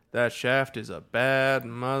 That Shaft is a bad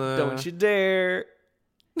mother. Don't you dare.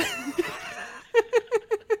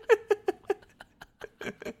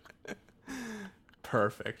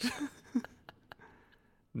 Perfect.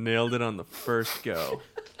 Nailed it on the first go.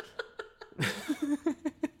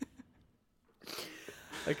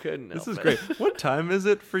 I couldn't help This is it. great. What time is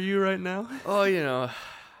it for you right now? Oh, you know,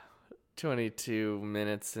 22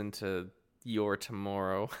 minutes into your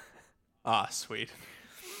tomorrow. Ah, sweet.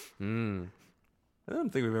 I don't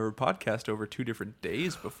think we've ever podcast over 2 different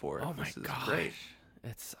days before. Oh my This is gosh. great.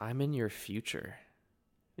 I'm in your future.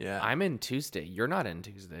 Yeah. I'm in Tuesday. You're not in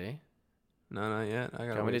Tuesday. No, not yet. I got. Do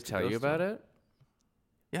you want me to tell you about it?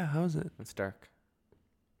 Yeah. How's it? It's dark.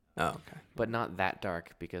 Oh, okay. But not that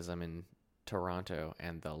dark because I'm in Toronto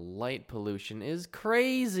and the light pollution is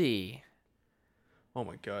crazy. Oh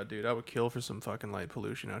my god, dude, I would kill for some fucking light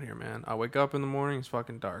pollution out here, man. I wake up in the morning, it's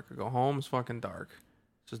fucking dark. I go home, it's fucking dark.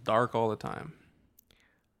 It's just dark all the time.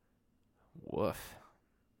 Woof.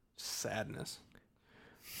 Sadness.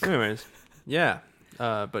 Anyways, yeah.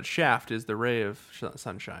 But Shaft is the ray of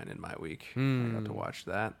sunshine in my week. I got to watch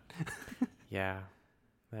that. Yeah.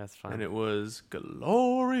 That's fun. And it was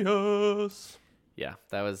glorious. Yeah,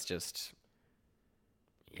 that was just,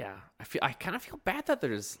 Yeah, I kind of feel bad that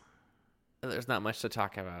there's not much to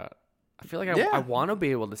talk about. I feel like Yeah. I want to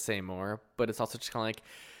be able to say more, but it's also just kind of like,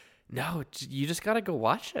 no, you just got to go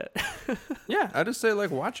watch it. Yeah, I just say,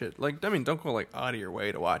 like, watch it. Like, I mean, don't go, like, out of your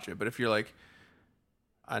way to watch it. But if you're like,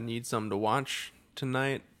 I need something to watch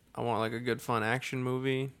tonight, I want, like, a good, fun action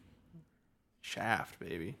movie, Shaft,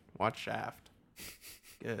 baby. Watch Shaft.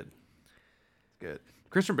 Good. Good.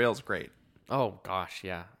 Christian Bale's great Oh gosh,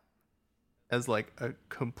 yeah. as, like, a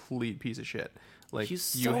complete piece of shit. Like,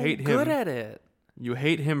 He's you so hate good him. at it. You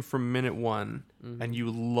hate him from minute one, and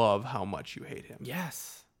you love how much you hate him.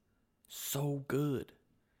 Yes, so good.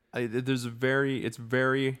 It's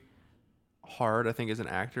very hard, I think, as an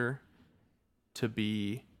actor to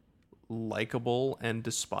be likable and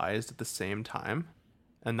despised at the same time,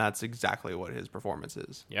 and that's exactly what his performance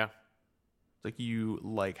is. Yeah. It's like you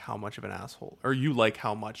like how much of an asshole, or you like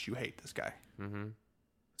how much you hate this guy. Mm-hmm.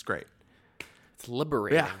 It's great. It's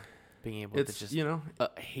liberating. Yeah. Being able It's to just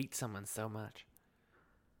hate someone so much.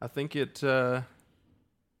 I think it lives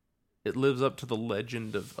up to the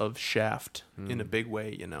legend of Shaft in a big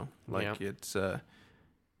way, you know. Like it's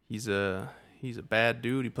he's a bad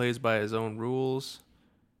dude. He plays by his own rules,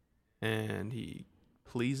 and he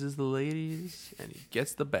pleases the ladies, and he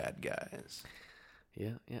gets the bad guys.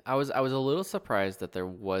 Yeah, yeah. I was a little surprised that there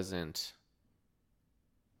wasn't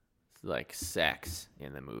like sex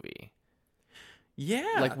in the movie. Yeah,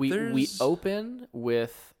 Like we open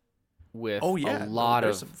with Oh, yeah. a lot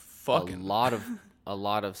There's of some fucking- a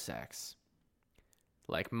lot of sex.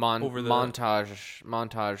 Like Over the- montage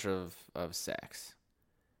of sex.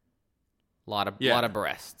 Lot of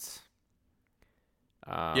breasts.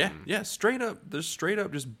 Yeah, straight up. There's straight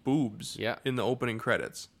up just boobs. Yeah. In the opening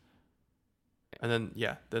credits, and then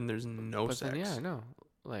there's no But sex. then, yeah, no.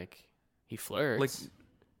 Like he flirts. Like,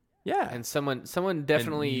 yeah, and someone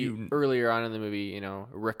definitely you- earlier on in the movie,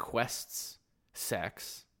 requests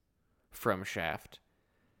sex from Shaft.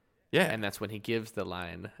 yeah, And that's when he gives the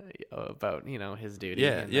line about, his duty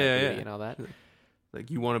Yeah, and yeah, that duty yeah. and all that.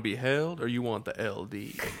 like you want to be held or you want the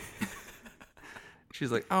LD.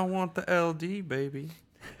 She's like, I want the LD, baby,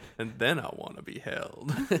 and then I want to be held.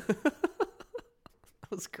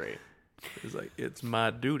 That was great. It's like it's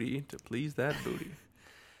my duty to please that booty.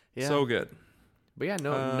 Yeah. So good. But yeah,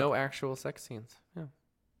 no actual sex scenes. Yeah.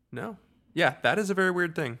 No. Yeah, that is a very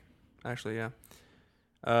weird thing. Actually, yeah.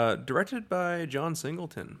 Directed by John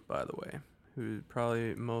Singleton, by the way, who's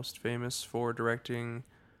probably most famous for directing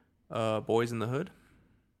Boys in the Hood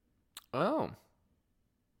Oh.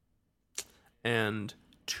 and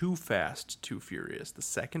Too Fast, Too Furious, the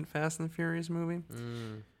second Fast and the Furious movie,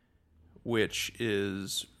 which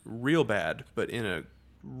is real bad, but in a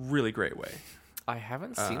really great way. I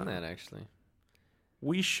haven't seen that actually.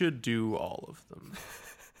 We should do all of them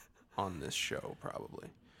on this show, probably.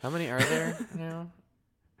 How many are there now?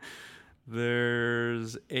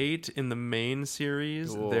 There's 8 in the main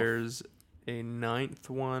series. Oof. There's a 9th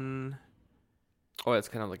one. Oh, it's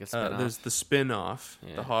kind of like a spin-off. There's the spin-off,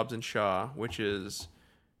 Yeah. the Hobbs and Shaw, which is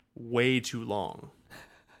way too long.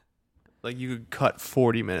 Like, you could cut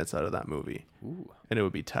 40 minutes out of that movie, Ooh. and it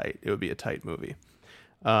would be tight. It would be a tight movie.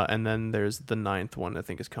 And then there's the 9th one, I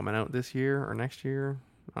think, is coming out this year or next year.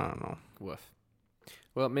 I don't know. Woof.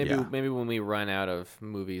 Well, maybe Yeah. maybe when we run out of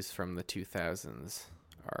movies from the 2000s,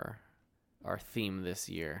 our theme this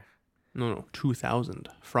year No, 2000.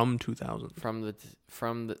 From 2000. from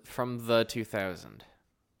the 2000.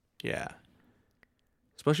 Yeah.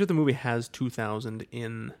 Especially if the movie has 2000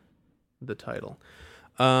 in the title.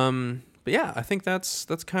 But yeah, I think that's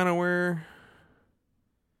kind of where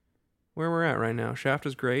we're at right now. Shaft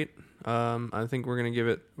is great. I think we're going to give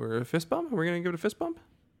it a fist bump. We're going to give it a fist bump.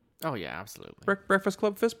 Oh yeah, absolutely. Breakfast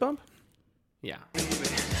Club fist bump. Yeah.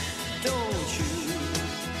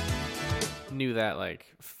 Knew that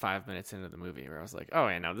like 5 minutes into the movie where I was like, oh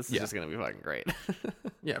yeah, no, this is Yeah. just gonna be fucking great.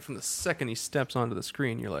 Yeah, from the second he steps onto the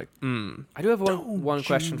screen, you're like, I do have one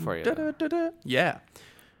question for you. Though. Da-da-da-da. Yeah.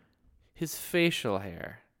 His facial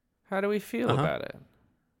hair. How do we feel Uh-huh. about it?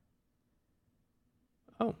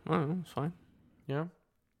 Oh, I don't know. It's fine. Yeah.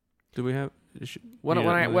 Do we have... When you I don't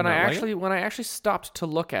really not like it? when I actually stopped to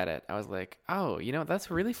look at it, I was like, oh,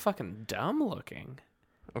 that's really fucking dumb looking.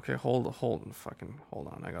 Okay, hold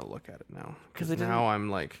on. I gotta look at it now. 'Cause Because it now I'm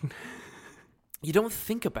like... You don't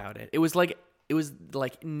think about it. It was like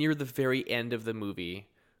near the very end of the movie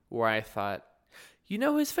where I thought,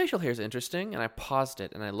 his facial hair is interesting, and I paused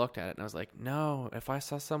it and I looked at it and I was like, no, if I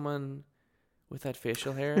saw someone with that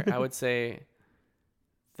facial hair, I would say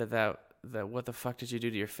that what the fuck did you do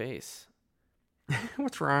to your face?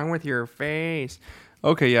 What's wrong with your face?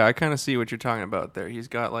 Okay, yeah, I kind of see what you're talking about there. He's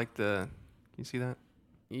got like the... You see that?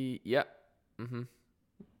 Yeah. Mm-hmm.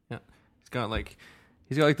 Yeah. He's got like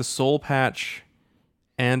the soul patch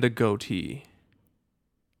and a goatee.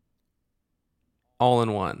 All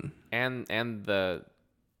in one. And the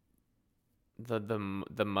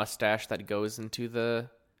mustache that goes into the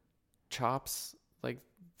chops, like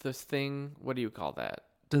this thing. What do you call that?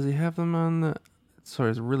 Does he have them on the?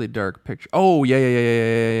 Sorry, it's a really dark picture. Oh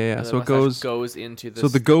yeah. The So it mustache goes into the. So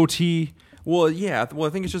the goatee. Well, yeah. Well,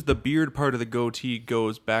 I think it's just the beard part of the goatee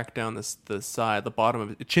goes back down the side, the bottom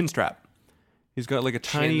of it. Chin strap. He's got like a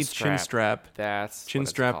tiny chin strap. That's chin what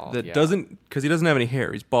it's strap called, that yeah. doesn't, because he doesn't have any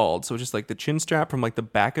hair. He's bald, so just like the chin strap from like the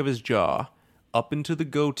back of his jaw up into the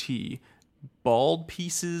goatee, bald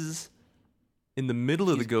pieces in the middle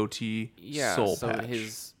of the goatee. Yeah. Soul so patch.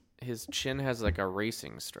 his chin has like a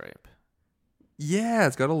racing stripe. Yeah,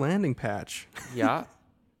 it's got a landing patch. Yeah.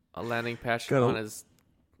 A landing patch Got a-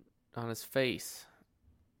 on his face.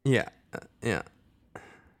 Yeah.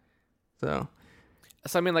 So.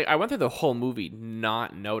 So I mean, like, I went through the whole movie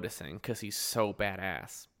not noticing because he's so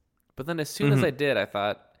badass. But then as soon as I did, I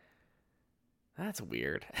thought, that's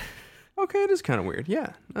weird. Okay, it is kind of weird.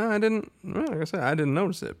 Yeah, I didn't. Well, like I said, I didn't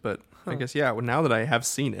notice it, but I guess well, now that I have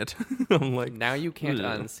seen it, I'm like, Now you can't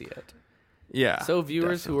ugh. unsee it. Yeah. So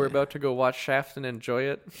viewers who are definitely. about to go watch Shaft and enjoy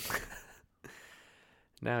it,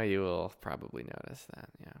 now you will probably notice that.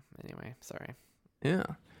 Yeah. Anyway, sorry. Yeah.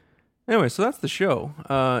 Anyway, so that's the show.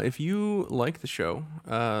 If you like the show,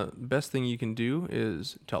 best thing you can do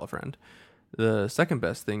is tell a friend. The second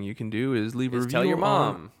best thing you can do is leave a review. Tell your on-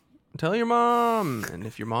 mom. Tell your mom. And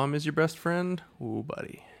if your mom is your best friend, ooh,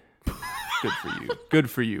 buddy. Good for you. Good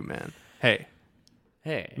for you, man. Hey,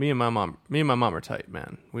 Hey, me and my mom are tight,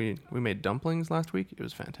 man. We made dumplings last week. It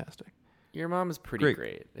was fantastic. your mom is pretty Great.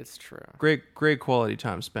 great. It's true. Great quality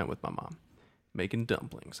time spent with my mom making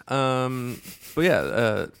dumplings. But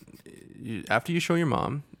yeah, after you show your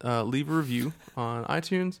mom, leave a review on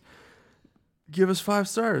iTunes. Give us 5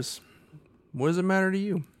 stars. What does it matter to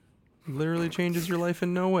you? Literally changes your life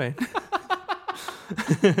in no way.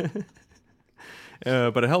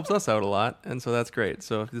 But it helps us out a lot, and so that's great.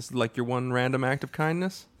 So if this is like your one random act of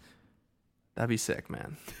kindness, that'd be sick,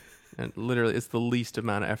 man. And literally, it's the least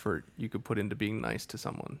amount of effort you could put into being nice to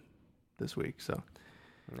someone this week. So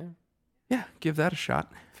yeah, give that a shot.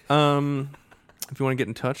 If you want to get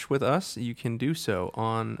in touch with us, you can do so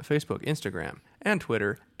on Facebook, Instagram, and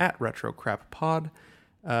Twitter at RetroCrapPod.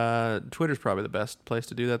 Twitter's probably the best place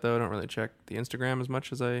to do that, though. I don't really check the Instagram as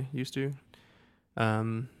much as I used to.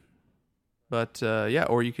 But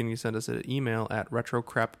or you can send us an email at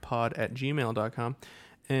retrocrappod@gmail.com.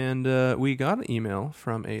 And we got an email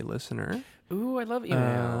from a listener. Ooh, I love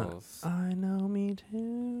emails. I know, me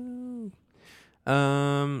too.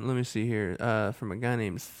 Let me see here. From a guy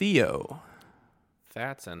named Theo.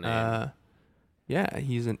 That's a name. Yeah,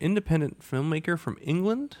 he's an independent filmmaker from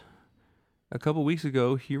England. A couple weeks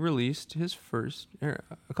ago, I released my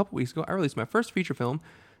first feature film.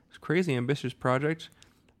 It's a crazy ambitious project,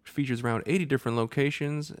 which features around 80 different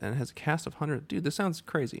locations and has a cast of hundreds. Dude, this sounds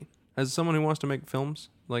crazy. As someone who wants to make films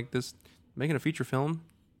like this, making a feature film,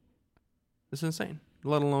 this is insane.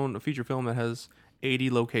 Let alone a feature film that has 80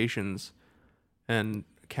 locations and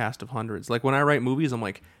a cast of hundreds. Like when I write movies, I'm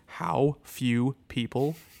like, how few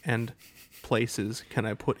people and places can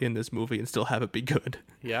I put in this movie and still have it be good?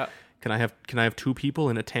 Yeah. Can I have 2 people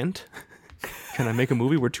in a tent? Can I make a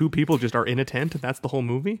movie where 2 people just are in a tent and that's the whole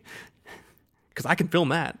movie? Because I can film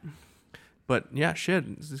that. But yeah, shit,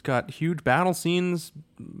 it's got huge battle scenes,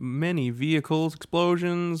 many vehicles,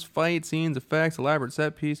 explosions, fight scenes, effects, elaborate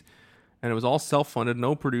set piece, and it was all self-funded,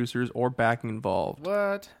 no producers or backing involved.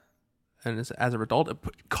 What? And as a result, it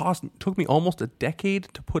took me almost a decade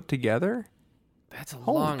to put together. That's a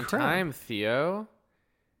Holy long crap. time, Theo.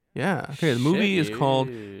 Yeah. Okay. The movie is called.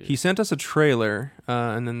 Shit. He sent us a trailer,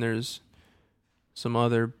 and then there's some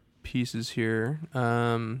other pieces here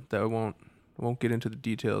that I won't get into the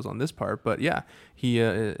details on this part. But yeah,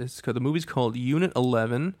 the movie's called Unit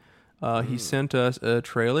 11. He sent us a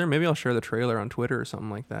trailer. Maybe I'll share the trailer on Twitter or something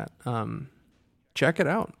like that. Check it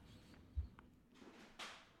out.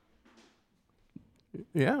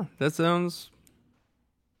 Yeah, that sounds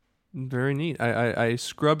very neat. I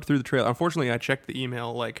scrubbed through the trailer. Unfortunately, I checked the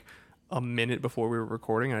email like a minute before we were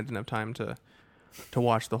recording. I didn't have time to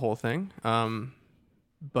watch the whole thing.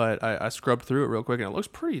 But I scrubbed through it real quick, and it looks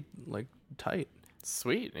pretty like tight.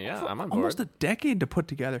 Sweet. Yeah, I'm on board. Almost a decade to put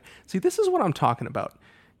together. See, this is what I'm talking about.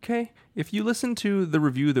 Okay, if you listen to the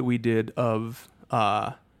review that we did of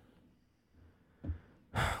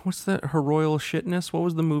what's that? Her Royal Shitness. What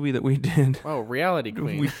was the movie that we did? Oh, Reality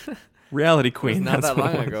Queen. Reality It was Queen. not That's that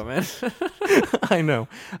what long it ago, was. man. I know.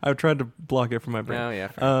 I've tried to block it from my brain. No, yeah.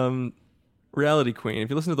 Fair. Reality Queen. If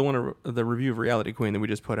you listen to the review of Reality Queen that we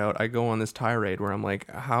just put out, I go on this tirade where I'm like,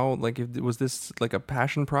 was this like a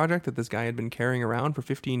passion project that this guy had been carrying around for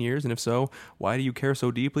 15 years? And if so, why do you care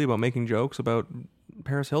so deeply about making jokes about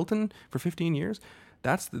Paris Hilton for 15 years?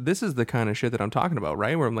 This is the kind of shit that I'm talking about,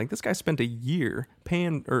 right? Where I'm like, this guy spent 10 years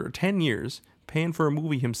paying for a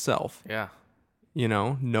movie himself. Yeah. You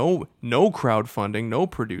know, no crowdfunding, no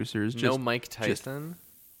producers, just No Mike Tyson.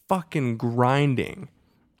 fucking grinding.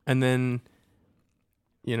 And then,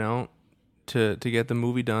 you know, to get the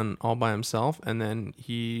movie done all by himself, and then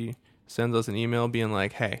he sends us an email being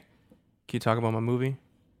like, hey, can you talk about my movie? And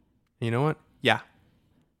you know what? Yeah.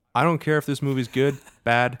 I don't care if this movie's good,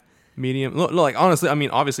 bad, medium. Look, like, honestly, I mean,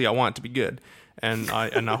 obviously I want it to be good. And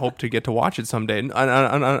I hope to get to watch it someday. And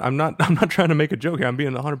I'm not trying to make a joke here. I'm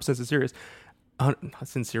being 100%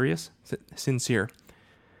 serious. Sincere.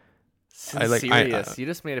 Serious. You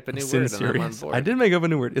just made up a new word, and I'm on board. I did make up a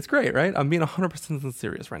new word. It's great, right? I'm being 100%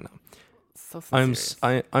 serious right now. So serious.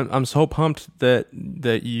 I'm so pumped that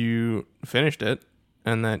you finished it,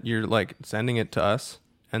 and that you're like sending it to us,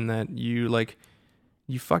 and that you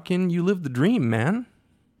lived the dream, man.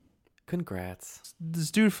 Congrats.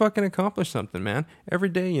 This dude fucking accomplished something, man. Every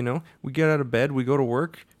day, you know, we get out of bed, we go to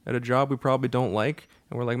work at a job we probably don't like,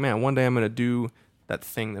 and we're like, man, one day I'm gonna do that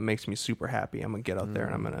thing that makes me super happy. I'm gonna get out there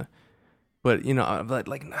and I'm gonna. But, you know, I'm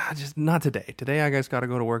like, nah, just not today. Today I guys got to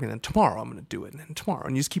go to work, and then tomorrow I'm going to do it, and then tomorrow.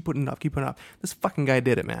 And you just keep putting it off, This fucking guy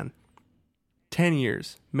did it, man. 10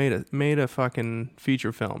 years, made a fucking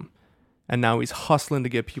feature film, and now he's hustling to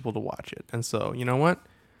get people to watch it. And so, you know what?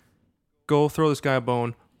 Go throw this guy a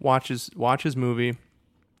bone, watch his movie.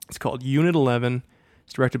 It's called Unit 11.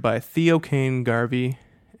 It's directed by Theo Kane Garvey,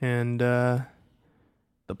 and the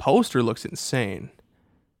poster looks insane.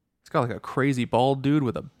 Got like a crazy bald dude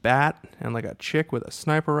with a bat, and like a chick with a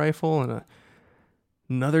sniper rifle, and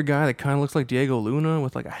another guy that kind of looks like Diego Luna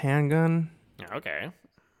with like a handgun. Okay.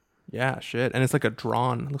 Yeah, shit. And it's like it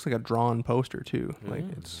looks like a drawn poster too. Like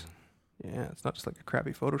it's not just like a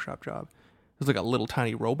crappy Photoshop job. It's like a little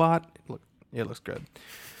tiny robot. It looks good.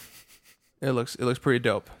 It looks pretty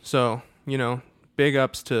dope. So, you know, big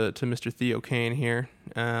ups to Mr. Theo Kane here,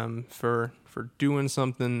 for doing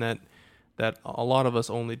something that a lot of us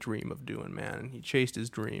only dream of doing, man. And he chased his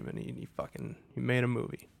dream, and he made a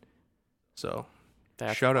movie. So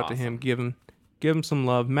shout out to him. Give him some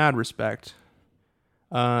love, mad respect.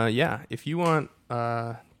 If you want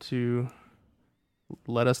to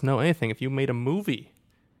let us know anything, if you made a movie,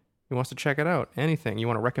 he wants to check it out, anything you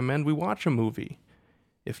want to recommend, we watch a movie.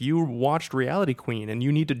 If you watched Reality Queen and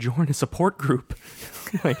you need to join a support group,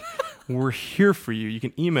 like, we're here for you. You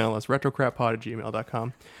can email us,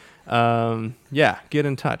 retrocrappod@gmail.com. Get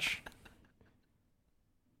in touch.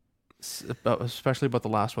 Especially about the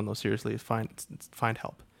last one, though. Seriously, find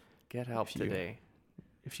help. Get help today.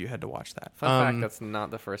 If you had to watch that. Fun fact, that's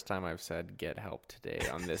not the first time I've said get help today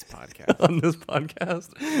on this podcast. On this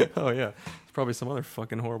podcast? Oh, yeah. It's probably some other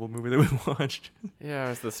fucking horrible movie that we watched. Yeah, it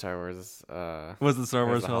was the Star Wars. Was the Star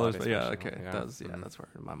Wars holiday Holiday? Yeah, special. okay. Yeah. That's where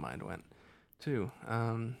my mind went, too.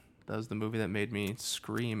 That was the movie that made me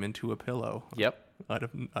scream into a pillow. Yep. Out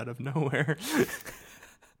of nowhere.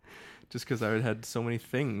 Just because I had so many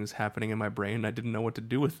things happening in my brain, I didn't know what to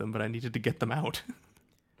do with them, but I needed to get them out.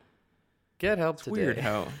 Get help It's today. weird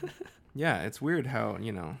how, it's weird how,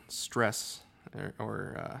 you know, stress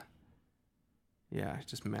or it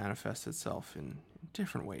just manifests itself in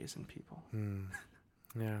different ways in people.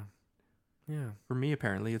 Yeah. For me,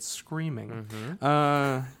 apparently, it's screaming.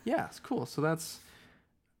 Mm-hmm. It's cool. So that's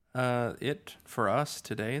it for us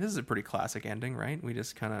today. This is a pretty classic ending, right? We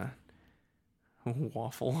just kind of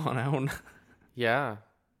waffle on out. Yeah.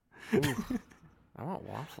 Ooh, I want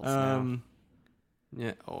waffles now.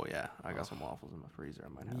 Yeah. Oh yeah. I got some waffles in my freezer. I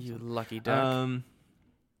might have You some. lucky duck.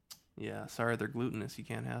 Yeah. Sorry, they're glutinous. You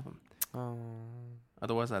can't have them. Oh,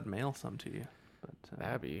 Otherwise, I'd mail some to you. But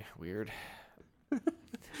that'd be weird.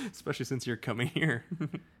 especially since you're coming here.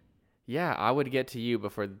 Yeah, I would get to you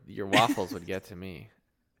before your waffles would get to me.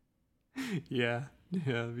 Yeah.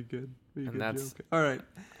 That'd be good. Be a And good that's- joke. All right.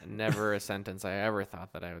 Never a sentence I ever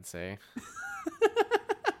thought that I would say.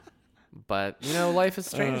 But, you know, life is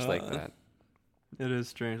strange like that. It is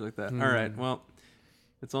strange like that. All right. Well,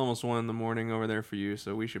 it's almost 1 a.m. over there for you,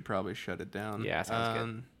 so we should probably shut it down. Yeah, sounds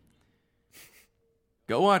good.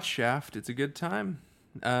 Go watch Shaft. It's a good time.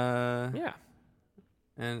 Yeah.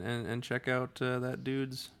 And check out that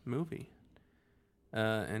dude's movie.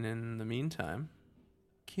 And in the meantime,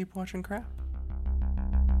 keep watching crap.